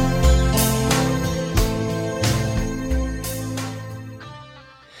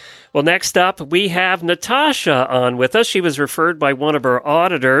 Well, next up, we have Natasha on with us. She was referred by one of our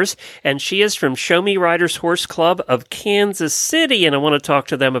auditors, and she is from Show Me Riders Horse Club of Kansas City, and I want to talk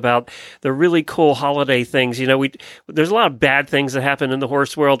to them about the really cool holiday things. You know, there's a lot of bad things that happen in the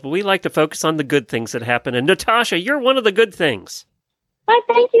horse world, but we like to focus on the good things that happen. And Natasha, you're one of the good things. Well,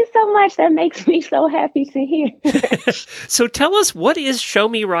 thank you so much. That makes me so happy to hear. So tell us, what is Show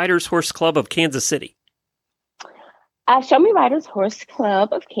Me Riders Horse Club of Kansas City? Show Me Riders Horse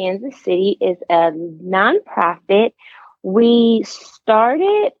Club of Kansas City is a nonprofit. We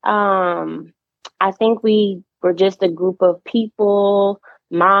started, I think we were just a group of people,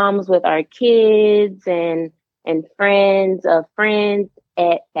 moms with our kids and friends of friends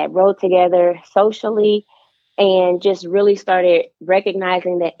that rode together socially and just really started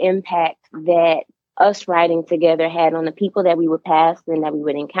recognizing the impact that us riding together had on the people that we would pass and that we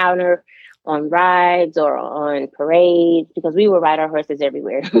would encounter on rides or on parades, because we would ride our horses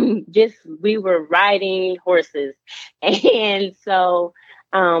everywhere. We were riding horses. And so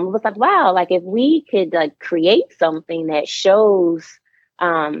it was like, wow, like if we could like create something that shows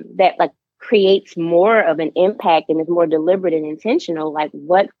that like creates more of an impact and is more deliberate and intentional, like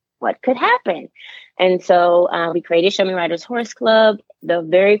what could happen? And so we created Show Me Riders Horse Club. The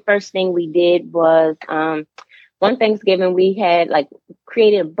very first thing we did was one Thanksgiving, we had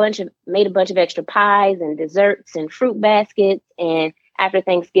made a bunch of extra pies and desserts and fruit baskets. And after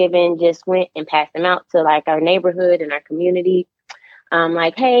Thanksgiving, just went and passed them out to like our neighborhood and our community.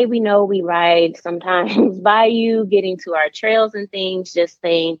 Like, hey, we know we ride sometimes by you, getting to our trails and things, just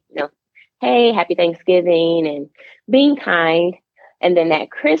saying, hey, happy Thanksgiving and being kind. And then at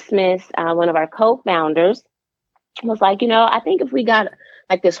Christmas, one of our co-founders was like, I think if we got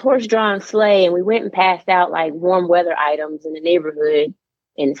like this horse-drawn sleigh and we went and passed out like warm weather items in the neighborhood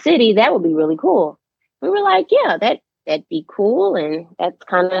in the city, that would be really cool. We were like, yeah, that'd be cool. And that's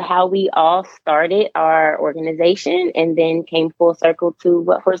kind of how we all started our organization and then came full circle to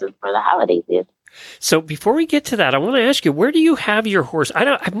what Horses for the Holidays is. So before we get to that, I want to ask you, where do you have your horse?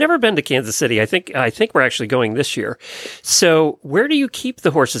 I've never been to Kansas City. I think we're actually going this year. So where do you keep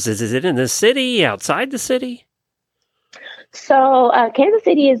the horses? Is it in the city, outside the city? So Kansas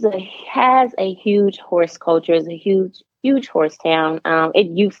City has a huge horse culture. It's a huge horse town. It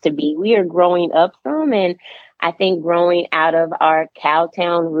used to be. We are growing up some, and I think growing out of our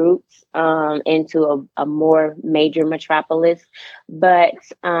cowtown roots into a more major metropolis. But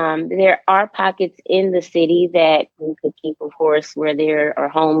there are pockets in the city that we could keep a horse where there are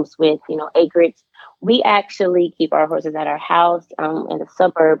homes with, acreage. We actually keep our horses at our house in a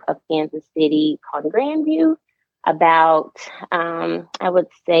suburb of Kansas City called Grandview, about, I would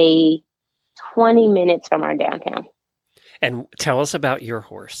say, 20 minutes from our downtown. And tell us about your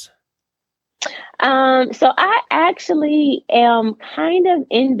horse. So I actually am kind of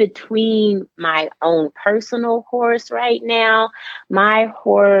in between my own personal horse right now. My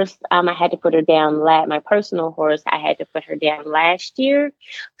horse, I had to put her down my personal horse, I had to put her down last year.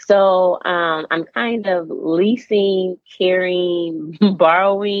 So I'm kind of leasing, carrying,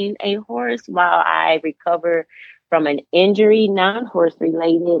 borrowing a horse while I recover from an injury, non-horse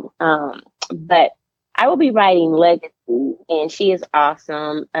related. But I will be riding Legacy, and she is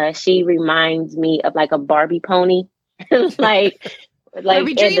awesome. She reminds me of like a Barbie pony, like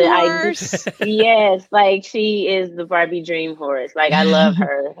Barbie Dream Horse. Yes, like she is the Barbie Dream Horse. Like I love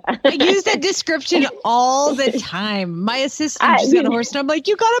her. I use that description all the time. My assistant just got a horse, and I'm like,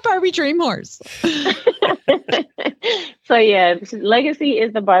 "You got a Barbie Dream Horse." So yeah, Legacy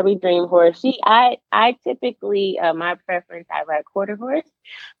is the Barbie Dream Horse. I typically my preference, I ride quarter horse,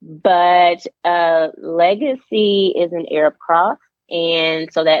 but Legacy is an Arab cross.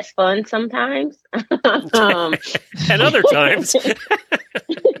 And so that's fun sometimes. And other times.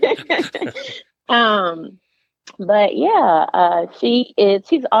 But yeah,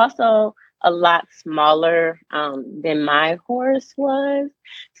 she's also a lot smaller than my horse was.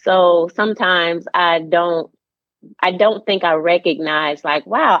 So sometimes I don't I don't think I recognize like,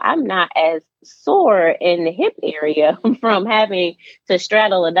 wow, I'm not as sore in the hip area from having to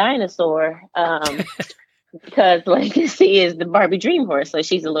straddle a dinosaur. Because Legacy is the Barbie dream horse, so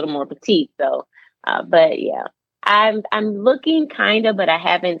she's a little more petite. So, but yeah, I'm looking kind of, but I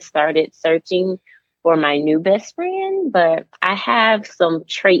haven't started searching for my new best friend. But I have some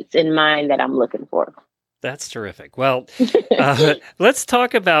traits in mind that I'm looking for. That's terrific. Well, let's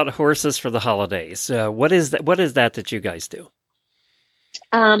talk about horses for the holidays. What is that? What is that you guys do?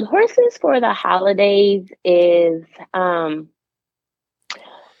 Horses for the holidays is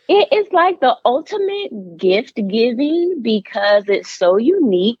it is like the ultimate gift giving because it's so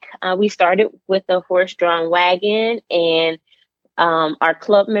unique. We started with a horse-drawn wagon, and our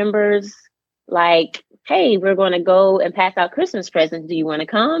club members like, hey, we're going to go and pass out Christmas presents. Do you want to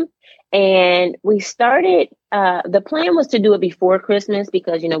come? And we started, the plan was to do it before Christmas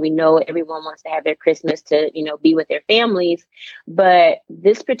because, we know everyone wants to have their Christmas to, be with their families. But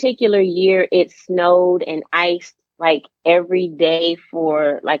this particular year, it snowed and iced like every day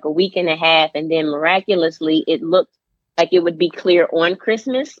for like a week and a half. And then miraculously, it looked like it would be clear on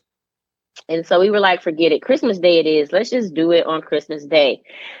Christmas. And so we were like, forget it. Christmas Day it is. Let's just do it on Christmas Day.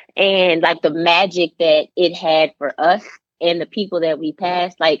 And like the magic that it had for us and the people that we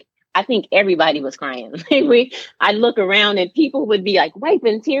passed, like, I think everybody was crying. I look around and people would be like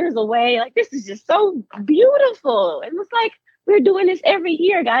wiping tears away. Like, this is just so beautiful. And it's like, we're doing this every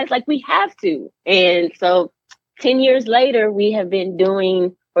year, guys. Like, we have to. And so 10 years later, we have been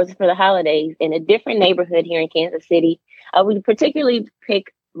doing Horses for the Holidays in a different neighborhood here in Kansas City.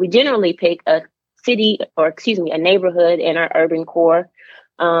 We generally pick a a neighborhood in our urban core.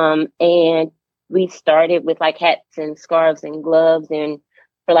 And we started with like hats and scarves and gloves and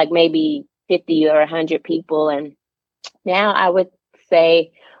for like maybe 50 or 100 people. And now I would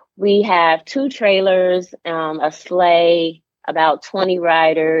say we have 2 trailers, a sleigh, about 20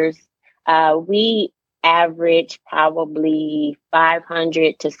 riders. We average probably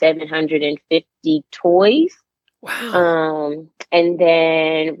 500 to 750 toys. Wow. And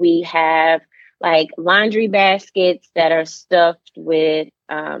then we have like laundry baskets that are stuffed with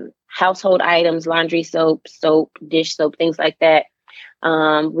household items, laundry soap, dish soap, things like that.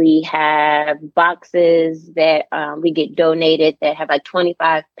 We have boxes that we get donated that have like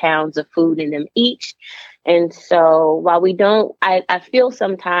 25 pounds of food in them each. And so while I feel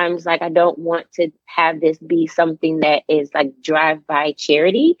sometimes like I don't want to have this be something that is like drive-by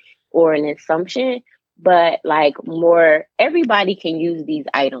charity or an assumption, but like more everybody can use these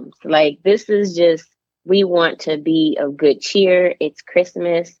items. Like this is just, we want to be of good cheer. It's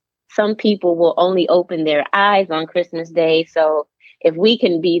Christmas. Some people will only open their eyes on Christmas Day. So if we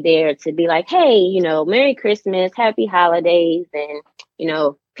can be there to be like, hey, Merry Christmas, Happy Holidays, and,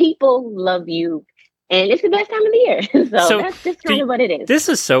 people love you. And it's the best time of the year. So that's just kind of what it is. This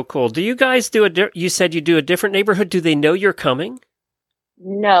is so cool. Do you guys you said you do a different neighborhood. Do they know you're coming?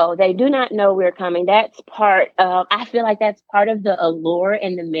 No, they do not know we're coming. That's I feel like that's part of the allure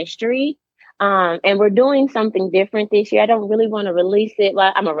and the mystery. And we're doing something different this year. I don't really want to release it.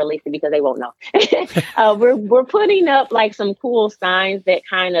 Well, I'm going to release it because they won't know. We're putting up like some cool signs that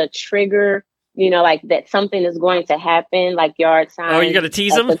kind of trigger, like that something is going to happen, like yard signs. Oh, you got to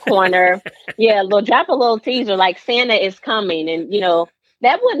tease them? The corner. Yeah, drop a little teaser like Santa is coming. And,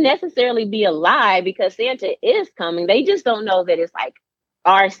 that wouldn't necessarily be a lie because Santa is coming. They just don't know that it's like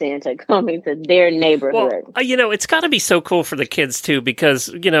our Santa coming to their neighborhood. Well, it's got to be so cool for the kids too, because,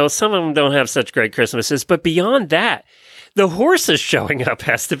 some of them don't have such great Christmases, but beyond that, the horses showing up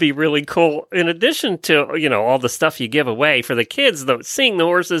has to be really cool. In addition to, all the stuff you give away for the kids, seeing the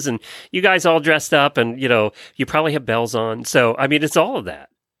horses and you guys all dressed up and, you probably have bells on. So, it's all of that.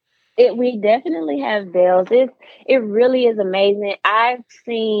 We definitely have bells. It really is amazing. I've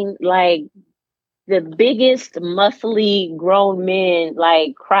seen like the biggest muscly grown men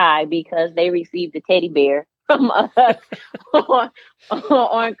like cry because they received a teddy bear from us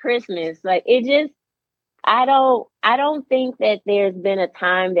on Christmas. Like it just, I don't think that there's been a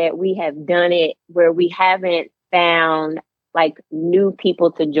time that we have done it where we haven't found like new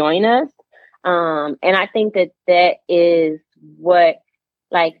people to join us. And I think that is what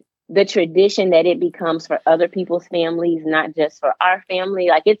like the tradition that it becomes for other people's families, not just for our family.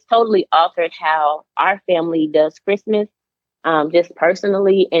 Like it's totally altered how our family does Christmas, just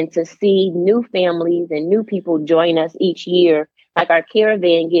personally, and to see new families and new people join us each year. Like our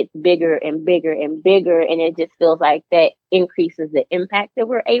caravan gets bigger and bigger and bigger, and it just feels like that increases the impact that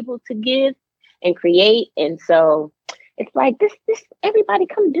we're able to give and create. And so it's like this, everybody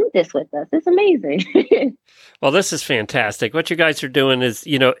come do this with us. It's amazing. Well, this is fantastic. What you guys are doing is,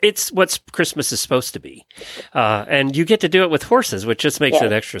 it's what Christmas is supposed to be. And you get to do it with horses, which just makes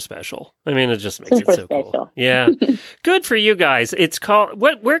it extra special. I mean, it just makes Super it so special. cool. Yeah. Good for you guys. It's called,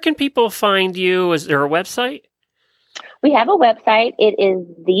 where can people find you? Is there a website? We have a website. It is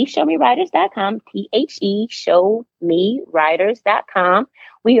theshowmeriders.com, showmeriders.com.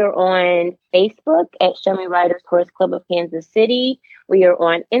 We are on Facebook at Show Me Riders Horse Club of Kansas City. We are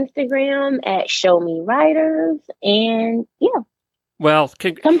on Instagram at Show Me Riders. And well,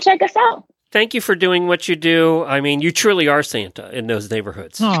 come check us out. Thank you for doing what you do. I mean, you truly are Santa in those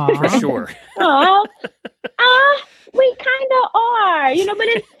neighborhoods, for sure. We kind of are, but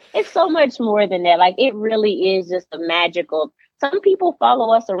it's so much more than that. Like, it really is just a magical. Some people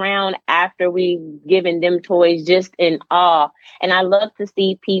follow us around after we've given them toys just in awe. And I love to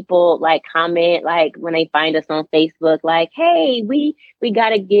see people like comment, like when they find us on Facebook, like, hey, we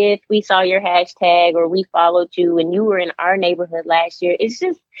got a gift. We saw your hashtag, or we followed you and you were in our neighborhood last year. It's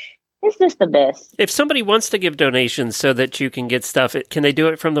just the best. If somebody wants to give donations so that you can get stuff, can they do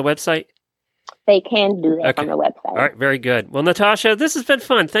it from the website? They can do that on the website. All right, very good. Well, Natasha, this has been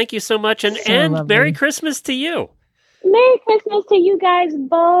fun. Thank you so much. And Merry Christmas to you. Merry Christmas to you guys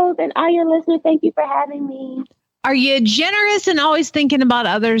both and all your listeners. Thank you for having me. Are you generous and always thinking about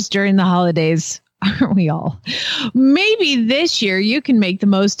others during the holidays? Aren't we all? Maybe this year you can make the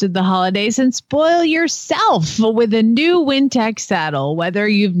most of the holidays and spoil yourself with a new Wintec saddle. Whether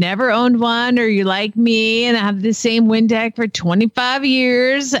you've never owned one or you're like me and have the same Wintec for 25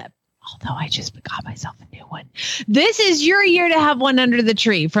 years, although I just got myself a new one. This is your year to have one under the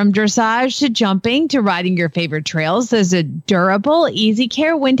tree. From dressage to jumping to riding your favorite trails, there's a durable, easy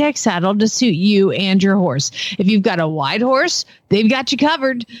care Wintec saddle to suit you and your horse. If you've got a wide horse, they've got you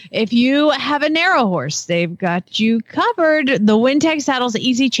covered. If you have a narrow horse, they've got you covered. The Wintec Saddle's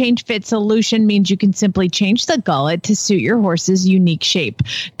easy change fit solution means you can simply change the gullet to suit your horse's unique shape.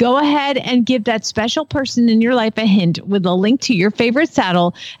 Go ahead and give that special person in your life a hint with a link to your favorite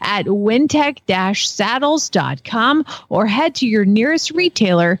saddle at wintec-saddles.com or head to your nearest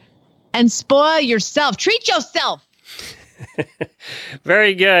retailer and spoil yourself. Treat yourself.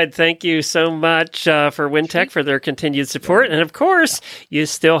 Very good. Thank you so much for Wintec for their continued support. And of course, you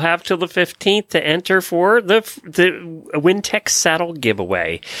still have till the 15th to enter for the Wintec Saddle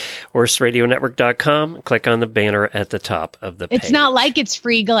Giveaway. HorseRadioNetwork.com. Click on the banner at the top of the page. It's not like it's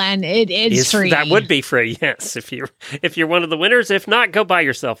free, Glenn. It is free. That would be free, yes, if you're one of the winners. If not, go buy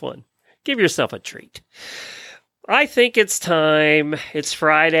yourself one. Give yourself a treat. I think it's time. It's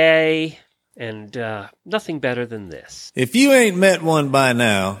Friday. And nothing better than this. If you ain't met one by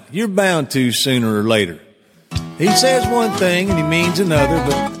now, you're bound to sooner or later. He says one thing and he means another,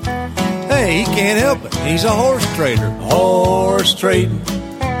 but hey, he can't help it. He's a horse trader. Horse trading.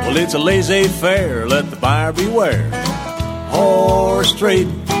 Well, it's a laissez-faire. Let the buyer beware. Horse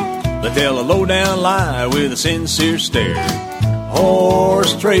trading. They tell a low-down lie with a sincere stare.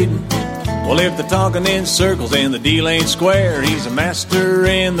 Horse trading. Well, if they're talking in circles and the deal ain't square, he's a master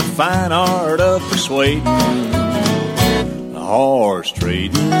in the fine art of persuading. Horse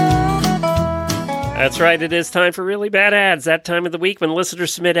trading. That's right. It is time for really bad ads. That time of the week when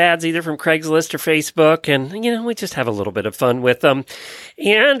listeners submit ads either from Craigslist or Facebook. And, we just have a little bit of fun with them.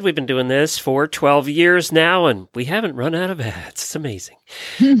 And we've been doing this for 12 years now, and we haven't run out of ads. It's amazing.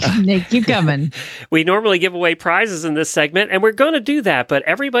 They keep coming. We normally give away prizes in this segment, and we're going to do that. But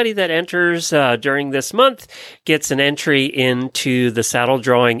everybody that enters during this month gets an entry into the saddle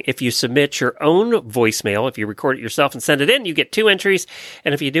drawing. If you submit your own voicemail, if you record it yourself and send it in, you get 2 entries.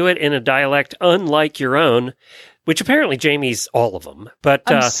 And if you do it in a dialect unlike your own, which apparently Jamie's all of them, but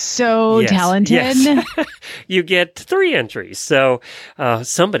I'm so talented. Yes. You get 3 entries. So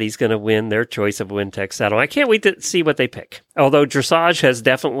somebody's going to win their choice of Wintec saddle. I can't wait to see what they pick. Although dressage has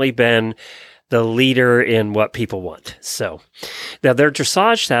definitely been the leader in what people want. So now their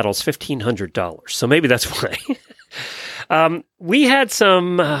dressage saddle's $1,500. So maybe that's why. We had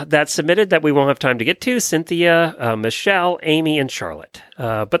some that submitted that we won't have time to get to. Cynthia, Michelle, Amy, and Charlotte.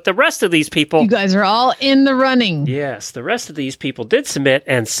 But the rest of these people... You guys are all in the running. Yes, the rest of these people did submit,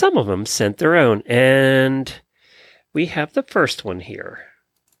 and some of them sent their own. And we have the first one here.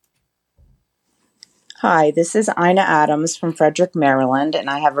 Hi, this is Ina Adams from Frederick, Maryland, and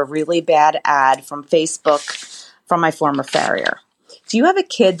I have a really bad ad from Facebook from my former farrier. Do you have a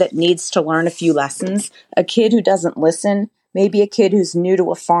kid that needs to learn a few lessons? A kid who doesn't listen? Maybe a kid who's new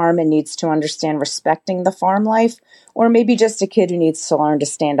to a farm and needs to understand respecting the farm life? Or maybe just a kid who needs to learn to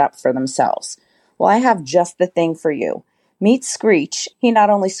stand up for themselves? Well, I have just the thing for you. Meet Screech. He not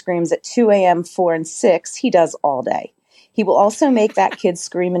only screams at 2 a.m., 4, and 6, he does all day. He will also make that kid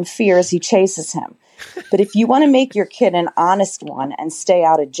scream in fear as he chases him. But if you want to make your kid an honest one and stay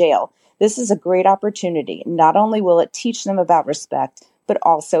out of jail, this is a great opportunity. Not only will it teach them about respect, but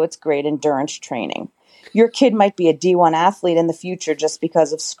also it's great endurance training. Your kid might be a D1 athlete in the future just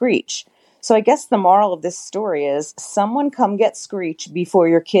because of Screech. So I guess the moral of this story is someone come get Screech before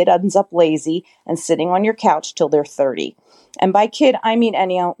your kid ends up lazy and sitting on your couch till they're 30. And by kid, I mean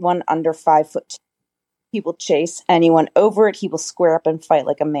anyone under 5 foot. He will chase anyone over it. He will square up and fight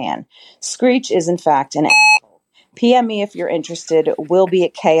like a man. Screech is, in fact, an asshole. PM me if you're interested. We'll be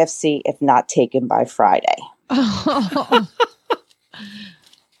at KFC if not taken by Friday.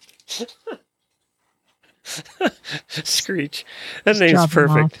 Screech. That name's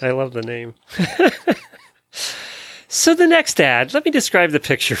perfect. I love the name. So the next ad, let me describe the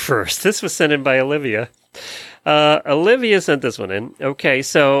picture first. This was sent in by Olivia. Olivia sent this one in. Okay,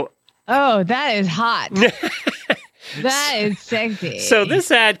 so... Oh, that is hot. That is sexy. So this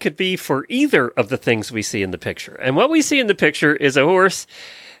ad could be for either of the things we see in the picture. And what we see in the picture is a horse,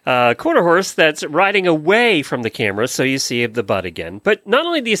 quarter horse, that's riding away from the camera, so you see the butt again. But not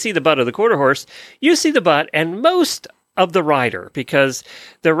only do you see the butt of the quarter horse, you see the butt and most of the rider, because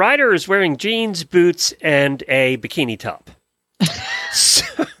the rider is wearing jeans, boots, and a bikini top.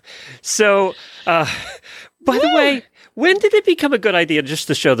 So, by the way, when did it become a good idea just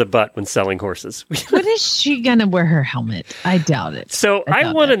to show the butt when selling horses? When is she going to wear her helmet? I doubt it. So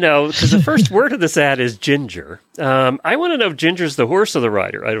I want to know, because the first word of this ad is Ginger. I want to know if Ginger's the horse or the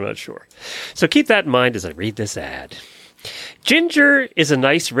rider. I'm not sure. So keep that in mind as I read this ad. Ginger is a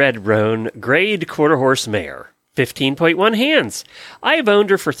nice red roan grade quarter horse mare. 15.1 hands. I have owned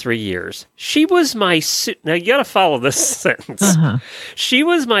her for 3 years. She was my... Now, you got to follow this sentence. She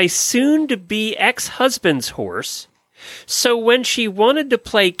was my soon-to-be ex-husband's horse. So when she wanted to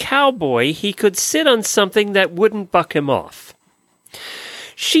play cowboy, he could sit on something that wouldn't buck him off.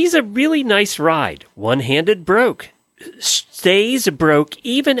 She's a really nice ride. One-handed broke. Stays broke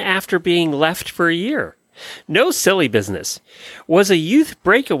even after being left for a year. No silly business. Was a youth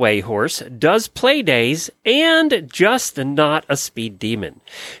breakaway horse, does play days, and just not a speed demon.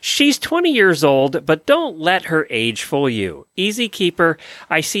 She's 20 years old, but don't let her age fool you. Easy keeper.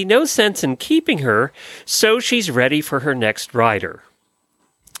 I see no sense in keeping her, so she's ready for her next rider.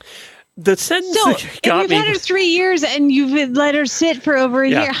 The sentence that got me... You've had her 3 years and you've let her sit for over a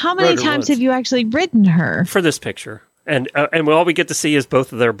year. How many times have you actually ridden her? For this picture. And all we get to see is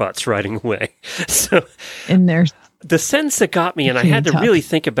both of their butts riding away. So, in there, the sentence that got me, and I had to really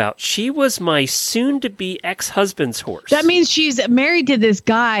think about, she was my soon-to-be ex-husband's horse. That means she's married to this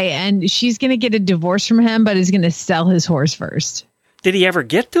guy, and she's going to get a divorce from him, but is going to sell his horse first. Did he ever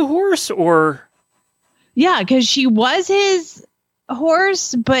get the horse, or? Yeah, because she was his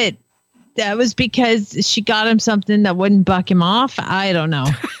horse, but that was because she got him something that wouldn't buck him off. I don't know.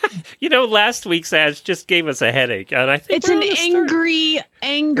 Last week's ads just gave us a headache, and I think it's an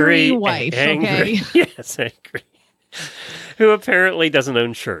angry wife. Angry. Okay. Yes, angry. Who apparently doesn't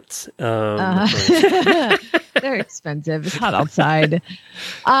own shirts. They're expensive. It's hot outside.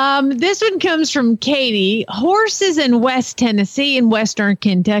 This one comes from Katie. Horses in West Tennessee and Western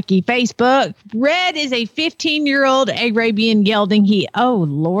Kentucky. Facebook. Red is a 15-year-old Arabian gelding. Oh,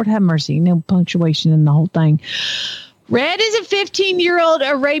 Lord have mercy. No punctuation in the whole thing. Red is a 15-year-old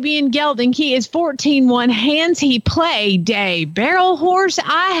Arabian gelding. He is 14.1 hands. He play day. Barrel horse.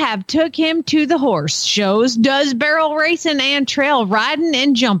 I have took him to the horse shows. Does barrel racing and trail riding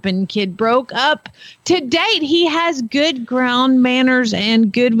and jumping. Kid broke up. To date, he has good ground manners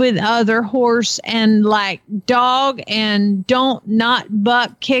and good with other horse and like dog and don't not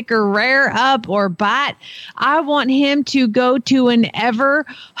buck, kick or rear up or bite. I want him to go to an ever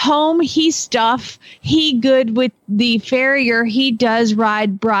home. He stuff. He good with the farrier. He does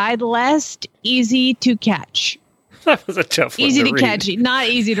ride bridleless, easy to catch. That was a tough one. Easy to catch, not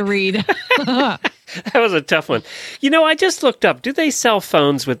easy to read. That was a tough one. I just looked up. Do they sell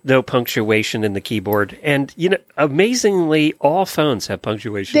phones with no punctuation in the keyboard? And, amazingly, all phones have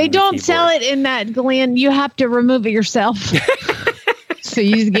punctuation. They don't sell it in that, Glenn. You have to remove it yourself. So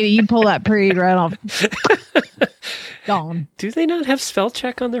you pull that period right off. Gone. Do they not have spell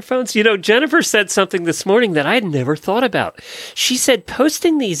check on their phones? Jennifer said something this morning that I had never thought about. She said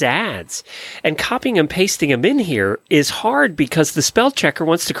posting these ads and copying and pasting them in here is hard because the spell checker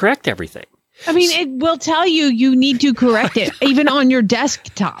wants to correct everything. I mean, it will tell you need to correct it, even on your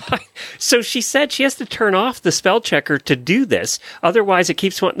desktop. So she said she has to turn off the spell checker to do this. Otherwise, it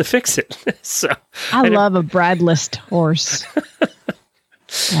keeps wanting to fix it. I love a bridleless horse.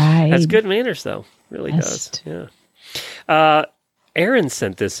 Right. That's good manners, though. Really does. Yeah. Aaron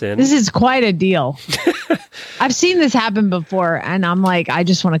sent this in. This is quite a deal. I've seen this happen before, and I'm like, I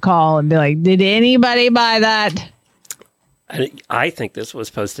just want to call and be like, did anybody buy that? I think this was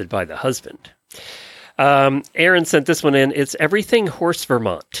posted by the husband. Aaron sent this one in. It's Everything Horse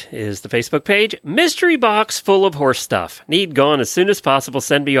Vermont is the Facebook page. Mystery box full of horse stuff. Need gone as soon as possible.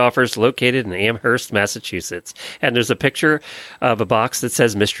 Send me offers located in Amherst, Massachusetts. And there's a picture of a box that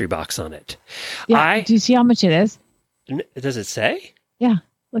says mystery box on it. Yeah. Do you see how much it is? Does it say? Yeah.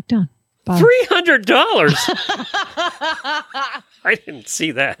 Look down. $300. I didn't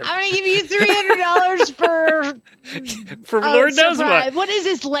see that. I'm going to give you $300 for Lord knows what. What is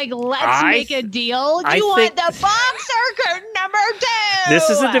this, like, let's make a deal? Do you want the box or curtain number 2? This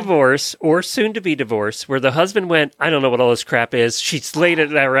is a divorce or soon-to-be divorce where the husband went, I don't know what all this crap is. She's laid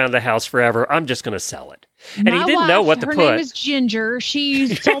it around the house forever. I'm just going to sell it. And he didn't know what to put. Her name is Ginger.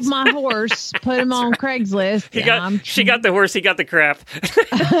 She sold my horse, put him on Craigslist. She got the horse, he got the crap.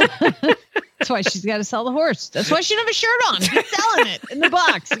 That's why she's got to sell the horse. That's why she doesn't have a shirt on. She's selling it in the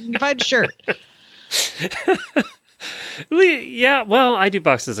box. You can find a shirt. Yeah, well, I do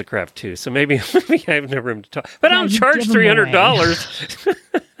boxes of crap too, so maybe I have no room to talk. But I'm charged $300.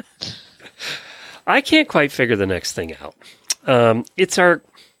 I can't quite figure the next thing out.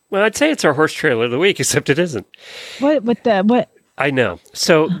 I'd say it's our horse trailer of the week, except it isn't. What? I know.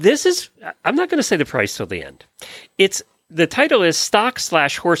 So this is, I'm not going to say the price till the end. The title is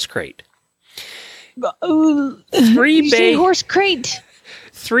Stock/Horse Crate. 3-bay horse crate.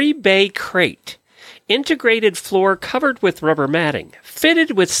 3-bay crate. Integrated floor covered with rubber matting.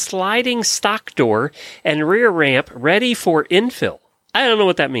 Fitted with sliding stock door and rear ramp ready for infill. I don't know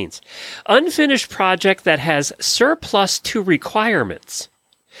what that means. Unfinished project that has surplus to requirements.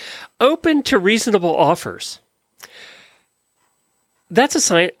 Open to reasonable offers. That's a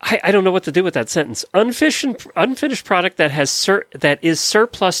sign. I don't know what to do with that sentence. Unfinished product that is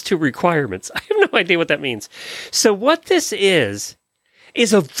surplus to requirements. I have no idea what that means. So what this is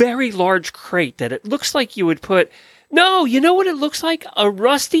a very large crate that it looks like you would put. No, you know what it looks like? A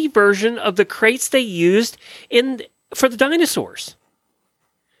rusty version of the crates they used for the dinosaurs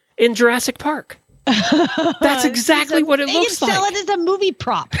in Jurassic Park. That's exactly what it looks like. They sell it as a movie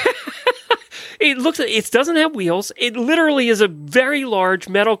prop. It doesn't have wheels. It literally is a very large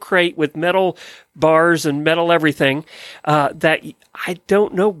metal crate with metal bars and metal everything that I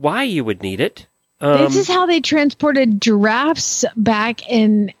don't know why you would need it. This is how they transported giraffes back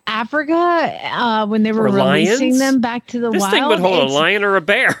in Africa when they were releasing them back to the wild. This thing would hold a lion or a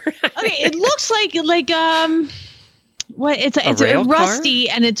bear. Okay, it looks like what it's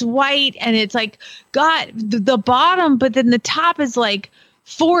rusty and it's white and it's like got the bottom, but then the top is like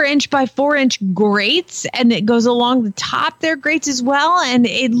 4-inch by 4-inch grates, and it goes along the top there grates as well. And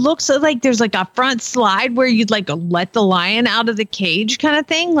it looks like there's like a front slide where you'd like let the lion out of the cage kind of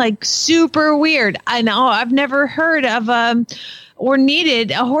thing. Like super weird. I know I've never heard of or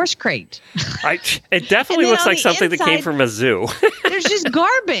needed a horse crate. It definitely looks like something that came from a zoo. There's just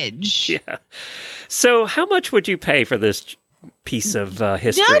garbage. Yeah. So how much would you pay for this piece of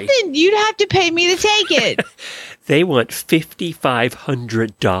history? Nothing. You'd have to pay me to take it. They want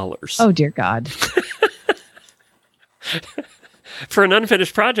 $5,500. Oh, dear God. For an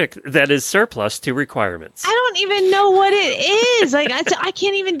unfinished project that is surplus to requirements. I don't even know what it is. Like I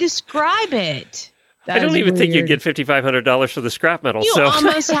can't even describe it. I don't even think you'd get $5,500 for the scrap metal. You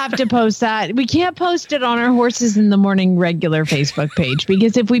almost have to post that. We can't post it on our Horses in the Morning regular Facebook page,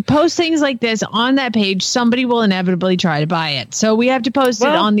 because if we post things like this on that page, somebody will inevitably try to buy it. So we have to post it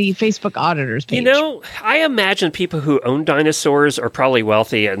on the Facebook auditors page. You know, I imagine people who own dinosaurs are probably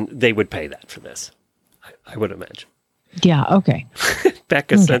wealthy and they would pay that for this. I would imagine. Yeah, okay.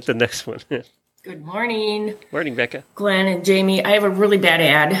 Becca sent the next one. Good morning. Morning, Becca. Glenn and Jamie, I have a really bad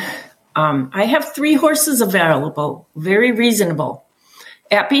ad. I have 3 horses available, very reasonable.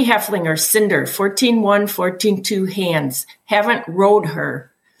 Appy Hefflinger, Cinder, 14-1, 14-2 hands. Haven't rode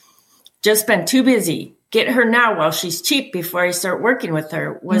her. Just been too busy. Get her now while she's cheap before I start working with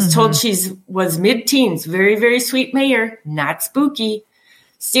her. Was told was mid-teens. Very, very sweet mare. Not spooky.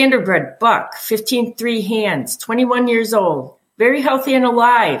 Standardbred buck, 15-3 hands, 21 years old. Very healthy and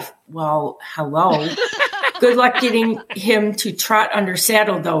alive. Well, hello. Good luck getting him to trot under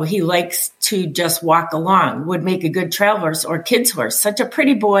saddle, though. He likes to just walk along. Would make a good trail horse or kid's horse. Such a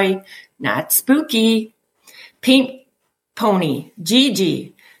pretty boy. Not spooky. Pink pony.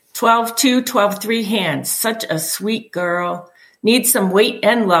 Gigi. 12-2, 12-3 hands. Such a sweet girl. Needs some weight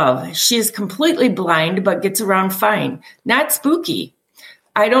and love. She is completely blind, but gets around fine. Not spooky.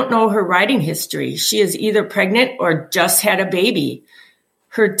 I don't know her riding history. She is either pregnant or just had a baby.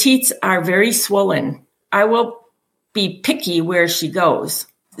 Her teats are very swollen. I will be picky where she goes.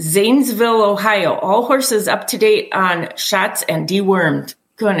 Zanesville, Ohio. All horses up to date on shots and dewormed.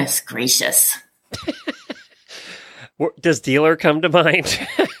 Goodness gracious. Does dealer come to mind?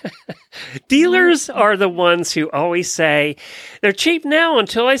 Dealers are the ones who always say, they're cheap now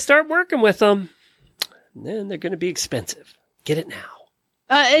until I start working with them. And then they're going to be expensive. Get it now.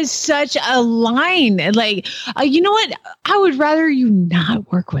 It's such a line. Like, you know what? I would rather you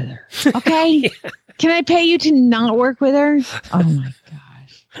not work with her. Okay? Yeah. Can I pay you to not work with her? Oh, my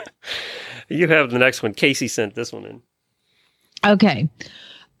gosh. You have the next one. Casey sent this one in. Okay.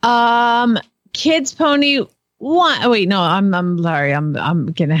 Kids Pony one. Oh, wait, no, I'm sorry. I'm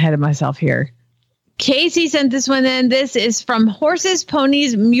getting ahead of myself here. Casey sent this one in. This is from Horses,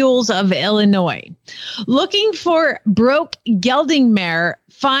 Ponies, Mules of Illinois. Looking for broke gelding mare,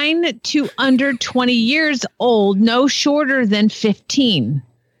 fine to under 20 years old, no shorter than 15.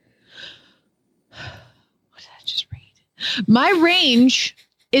 What did I just read? My range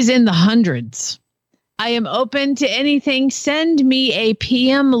is in the hundreds. I am open to anything. Send me a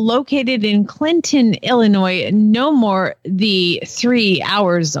PM located in Clinton, Illinois, no more the 3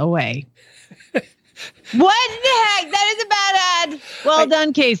 hours away. What the heck? That is a bad ad. Well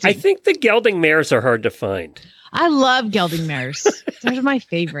done, Casey. I think the gelding mares are hard to find. I love gelding mares. Those are my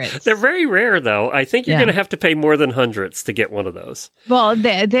favorites. They're very rare, though. I think you're going to have to pay more than hundreds to get one of those. Well,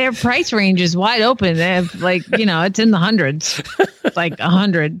 their price range is wide open. They have, it's in the hundreds, like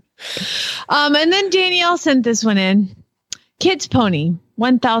 100. And then Danielle sent this one in. Kids Pony,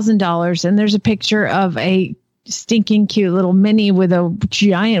 $1,000. And there's a picture of a stinking cute little mini with a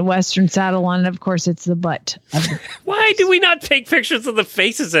giant Western saddle on it. Of course, it's the butt. Why do we not take pictures of the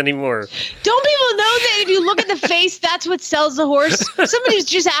faces anymore? Don't people know that if you look at the face, that's what sells the horse? Somebody's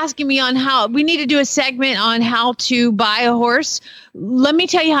just asking me on how we need to do a segment on how to buy a horse. Let me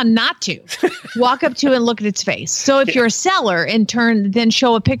tell you how not to. Walk up to it and look at its face. So if you're a seller, in turn, then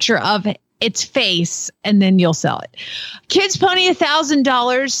show a picture of its face, and then you'll sell it. Kids Pony,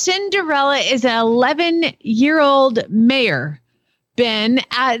 $1,000. Cinderella is an 11-year-old mare. Ben,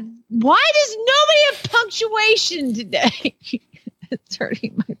 why does nobody have punctuation today? It's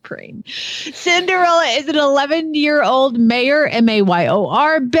hurting my brain. Cinderella is an 11-year-old mayor,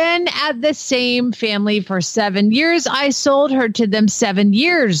 Mayor. Been at the same family for 7 years. I sold her to them 7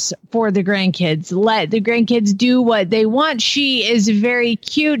 years for the grandkids. Let the grandkids do what they want. She is very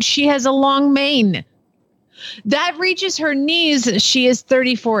cute. She has a long mane that reaches her knees. She is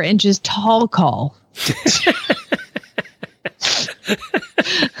 34 inches tall. Call.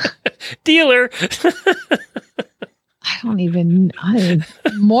 Dealer.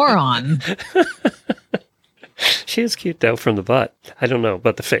 Moron. She is cute, though, from the butt. I don't know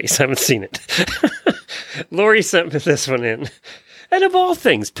about the face. I haven't seen it. Lori sent me this one in. And of all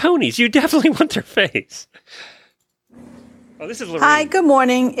things, ponies, you definitely want their face. Oh, this is Lorraine. Hi, good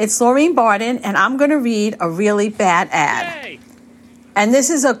morning. It's Lorraine Barden, and I'm going to read a really bad ad. Yay! And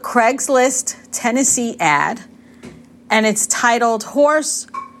this is a Craigslist, Tennessee ad, and it's titled Horse,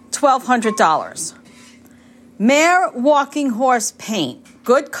 $1,200. Mare walking horse paint,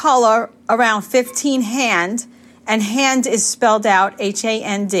 good color, around 15 hand, and hand is spelled out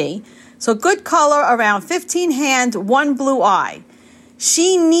H-A-N-D. So good color, around 15 hand, 1 blue eye.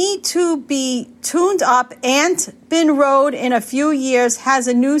 She need to be tuned up and been rode in a few years, has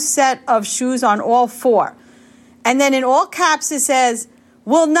a new set of shoes on all 4. And then in all caps it says,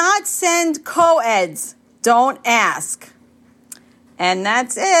 will not send co-eds, don't ask. And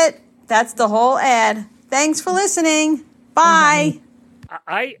that's it. That's the whole ad. Thanks for listening. Bye.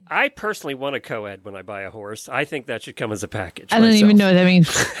 I personally want a co-ed when I buy a horse. I think that should come as a package. I don't even know what that means.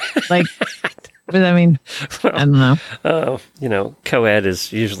 Like, what does that mean? Well, I don't know. Co-ed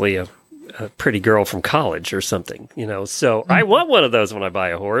is usually a pretty girl from college or something, So I want one of those when I buy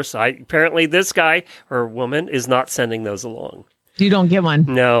a horse. Apparently this guy or woman is not sending those along. You don't get one?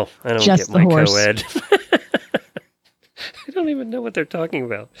 No, I don't Just get my horse. Co-ed. I don't even know what they're talking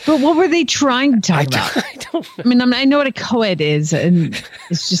about. But what were they trying to talk about? I don't know. I know what a co-ed is, and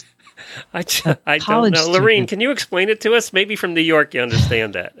it's just I don't know. Lorraine, can you explain it to us? Maybe from New York you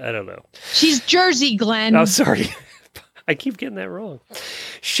understand that. I don't know. She's Jersey, Glenn. Oh, sorry. I keep getting that wrong.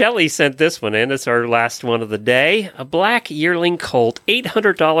 Shelley sent this one in. It's our last one of the day. A black yearling colt,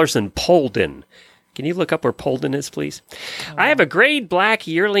 $800 in Polden. Can you look up where Polden is, please? Oh. I have a grade black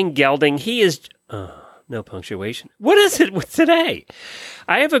yearling gelding. He is... no punctuation. What is it with today?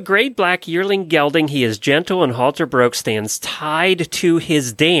 I have a grade black yearling gelding. He is gentle and halter broke, stands tied to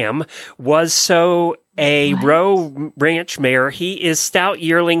his dam, was so a row ranch mare. He is stout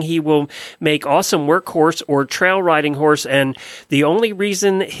yearling. He will make awesome workhorse or trail riding horse. And the only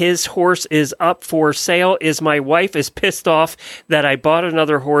reason his horse is up for sale is my wife is pissed off that I bought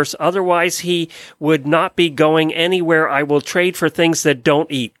another horse. Otherwise, he would not be going anywhere. I will trade for things that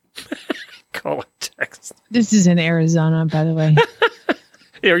don't eat. Call it text. This is in Arizona, by the way.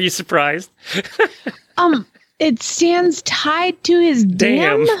 Are you surprised? It stands tied to his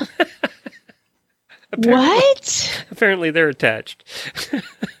dam. What? Apparently they're attached.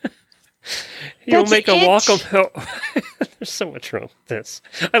 You'll make a walk of... There's so much wrong with this.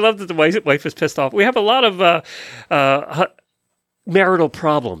 I love that the wife is pissed off. We have a lot of marital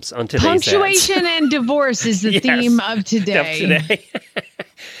problems on today's Punctuation and divorce is the theme of today.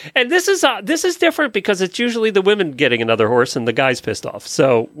 And this is different because it's usually the women getting another horse and the guy's pissed off.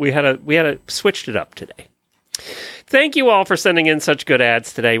 So we had to switched it up today. Thank you all for sending in such good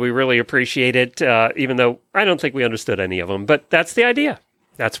ads today. We really appreciate it, even though I don't think we understood any of them. But that's the idea.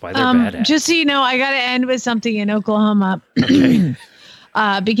 That's why they're bad ads. Just so you know, I got to end with something in Oklahoma. Okay.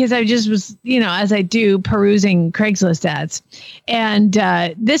 Because I just was, as I do, perusing Craigslist ads. And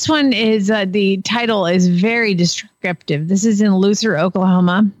this one is, the title is very descriptive. This is in Luther,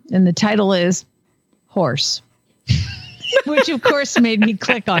 Oklahoma. And the title is Horse, which of course made me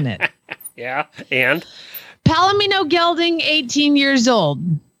click on it. Yeah. And? Palomino gelding, 18 years old.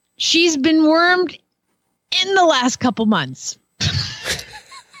 She's been wormed in the last couple months.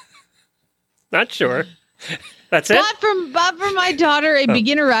 Not sure. That's it? Bought from my daughter, a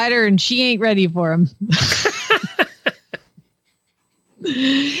beginner rider, and she ain't ready for him.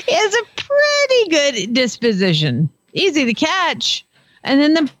 He has a pretty good disposition. Easy to catch.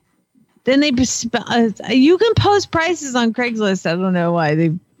 And then you can post prices on Craigslist. I don't know why.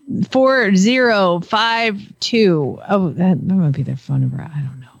 They 4052. Oh, that might be their phone number. I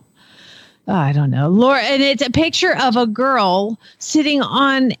don't know. Laura, and it's a picture of a girl sitting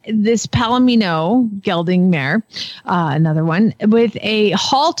on this Palomino gelding mare, another one, with a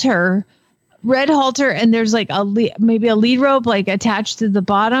halter, red halter, and there's like maybe a lead rope like attached to the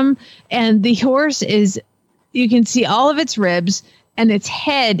bottom, and the horse you can see all of its ribs, and its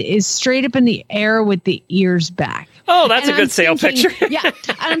head is straight up in the air with the ears back. Oh, that's a good sale picture. Yeah. And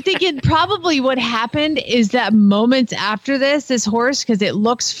I'm thinking probably what happened is that moments after this horse, because it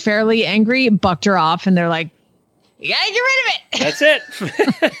looks fairly angry, bucked her off. And they're like, you got to get rid of it. That's it.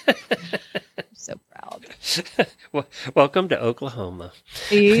 I'm so proud. Well, welcome to Oklahoma.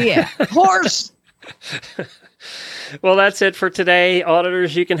 Yeah. Horse. Well, that's it for today.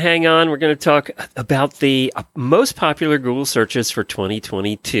 Auditors, you can hang on. We're going to talk about the most popular Google searches for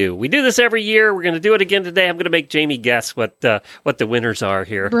 2022. We do this every year. We're going to do it again today. I'm going to make Jamie guess what the winners are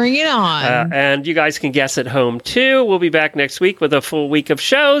here. Bring it on. And you guys can guess at home, too. We'll be back next week with a full week of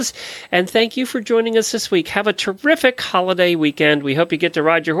shows. And thank you for joining us this week. Have a terrific holiday weekend. We hope you get to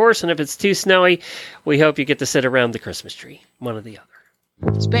ride your horse. And if it's too snowy, we hope you get to sit around the Christmas tree. One or the other.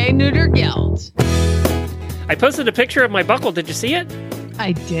 Spay, neuter, geld. I posted a picture of my buckle. Did you see it?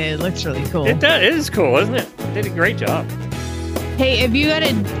 I did. It looks really cool. It does. It is cool, isn't it? You did a great job. Hey, if you got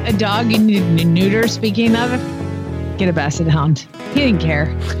a dog you need to neuter, speaking of, get a basset hound. He didn't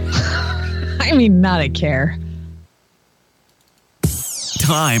care. I mean, not a care.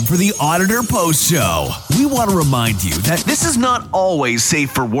 Time for the Auditor Post Show. We want to remind you that this is not always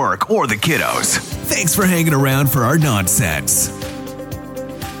safe for work or the kiddos. Thanks for hanging around for our nonsense.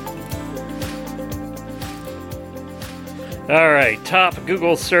 All right, top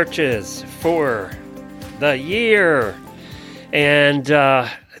Google searches for the year. And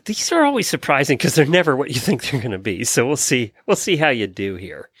these are always surprising because they're never what you think they're going to be. So we'll see how you do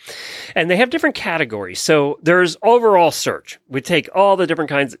here. And they have different categories. So there's overall search. We take all the different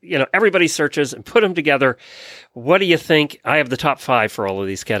kinds, everybody's searches and put them together. What do you think? I have the top 5 for all of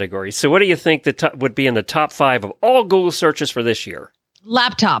these categories. So what do you think would be in the top 5 of all Google searches for this year?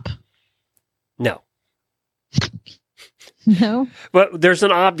 Laptop. No. No. But there's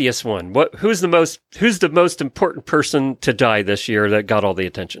an obvious one. Who's the most important person to die this year that got all the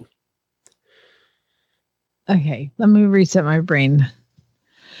attention? Okay, let me reset my brain.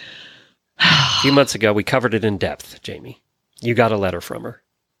 A few months ago, we covered it in depth, Jamie. You got a letter from her.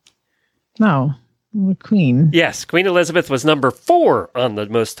 No, Queen. Yes, Queen Elizabeth was number 4 on the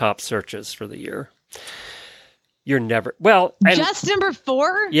most top searches for the year. You're never... Well... Just number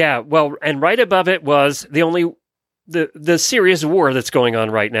 4? Yeah, well, and right above it was the serious war that's going on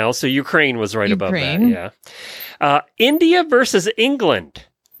right now. So Ukraine was right above that. Yeah. India versus England.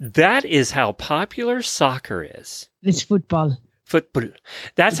 That is how popular soccer is. It's football.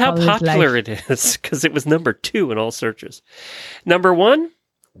 That's football how popular it is because it was number 2 in all searches. Number 1,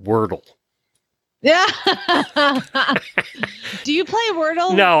 Wordle. Yeah. Do you play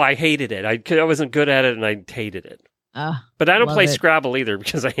Wordle? No, I hated it. I wasn't good at it, and I hated it. But I don't play it. Scrabble either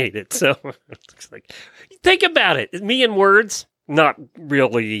because I hate it. So it's like, think about it. Me and words, not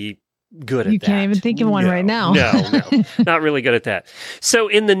really good at that. You can't even think of one right now. No, not really good at that. So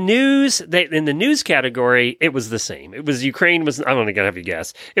in the news category, it was the same. It was Ukraine was, I'm only going to have you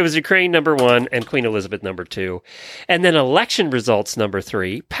guess. It was Ukraine number 1 and Queen Elizabeth number 2. And then election results number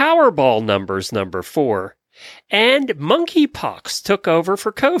 3, Powerball numbers number 4, and monkeypox took over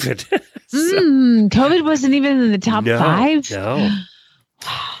for COVID. COVID wasn't even in the top 5? No.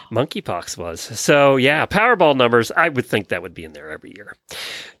 Monkeypox was. So, yeah, Powerball numbers, I would think that would be in there every year.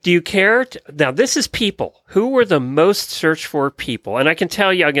 Do you care? Now, this is people. Who were the most searched for people? And I can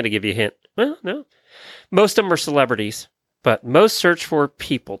tell you, I'm going to give you a hint. Well, no. Most of them are celebrities, but most searched for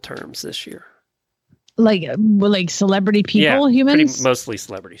people terms this year. Like celebrity people, humans? Mostly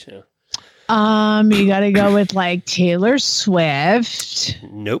celebrities, yeah. You got to go with like Taylor Swift.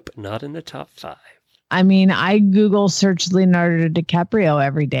 Nope, not in the top 5. I mean, I Google search Leonardo DiCaprio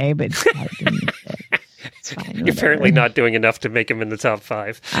every day, but it's fine. You're apparently not doing enough to make him in the top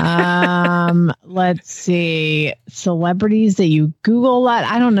 5. Let's see. Celebrities that you Google a lot.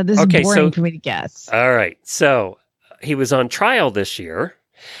 I don't know. This is boring for me to guess. All right. So he was on trial this year,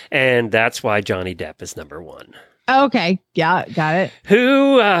 and that's why Johnny Depp is number 1. Okay. Yeah, got it.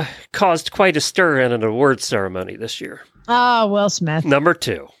 Who caused quite a stir at an awards ceremony this year? Oh, Will Smith. Number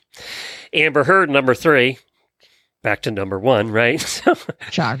 2. Amber Heard, number 3. Back to number 1, right?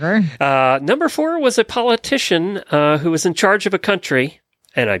 Shocker. Number 4 was a politician who was in charge of a country,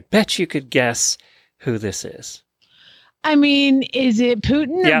 and I bet you could guess who this is. I mean, is it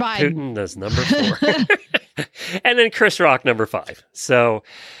Putin or Biden? Putin is number 4. And then Chris Rock, number 5. So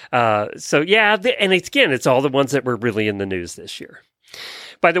yeah, and it's all the ones that were really in the news this year.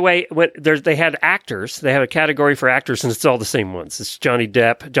 By the way, they had actors. They have a category for actors, and it's all the same ones. It's Johnny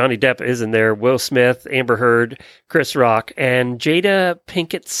Depp. Johnny Depp is in there. Will Smith, Amber Heard, Chris Rock, and Jada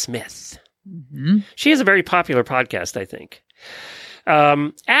Pinkett Smith. Mm-hmm. She has a very popular podcast, I think.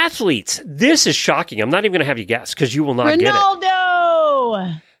 Athletes. This is shocking. I'm not even going to have you guess because you will not get it.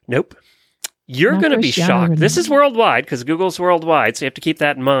 Ronaldo! Nope. You're going to be shocked. This is worldwide because Google's worldwide, so you have to keep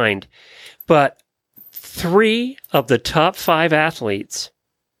that in mind. But 3 of the top 5 athletes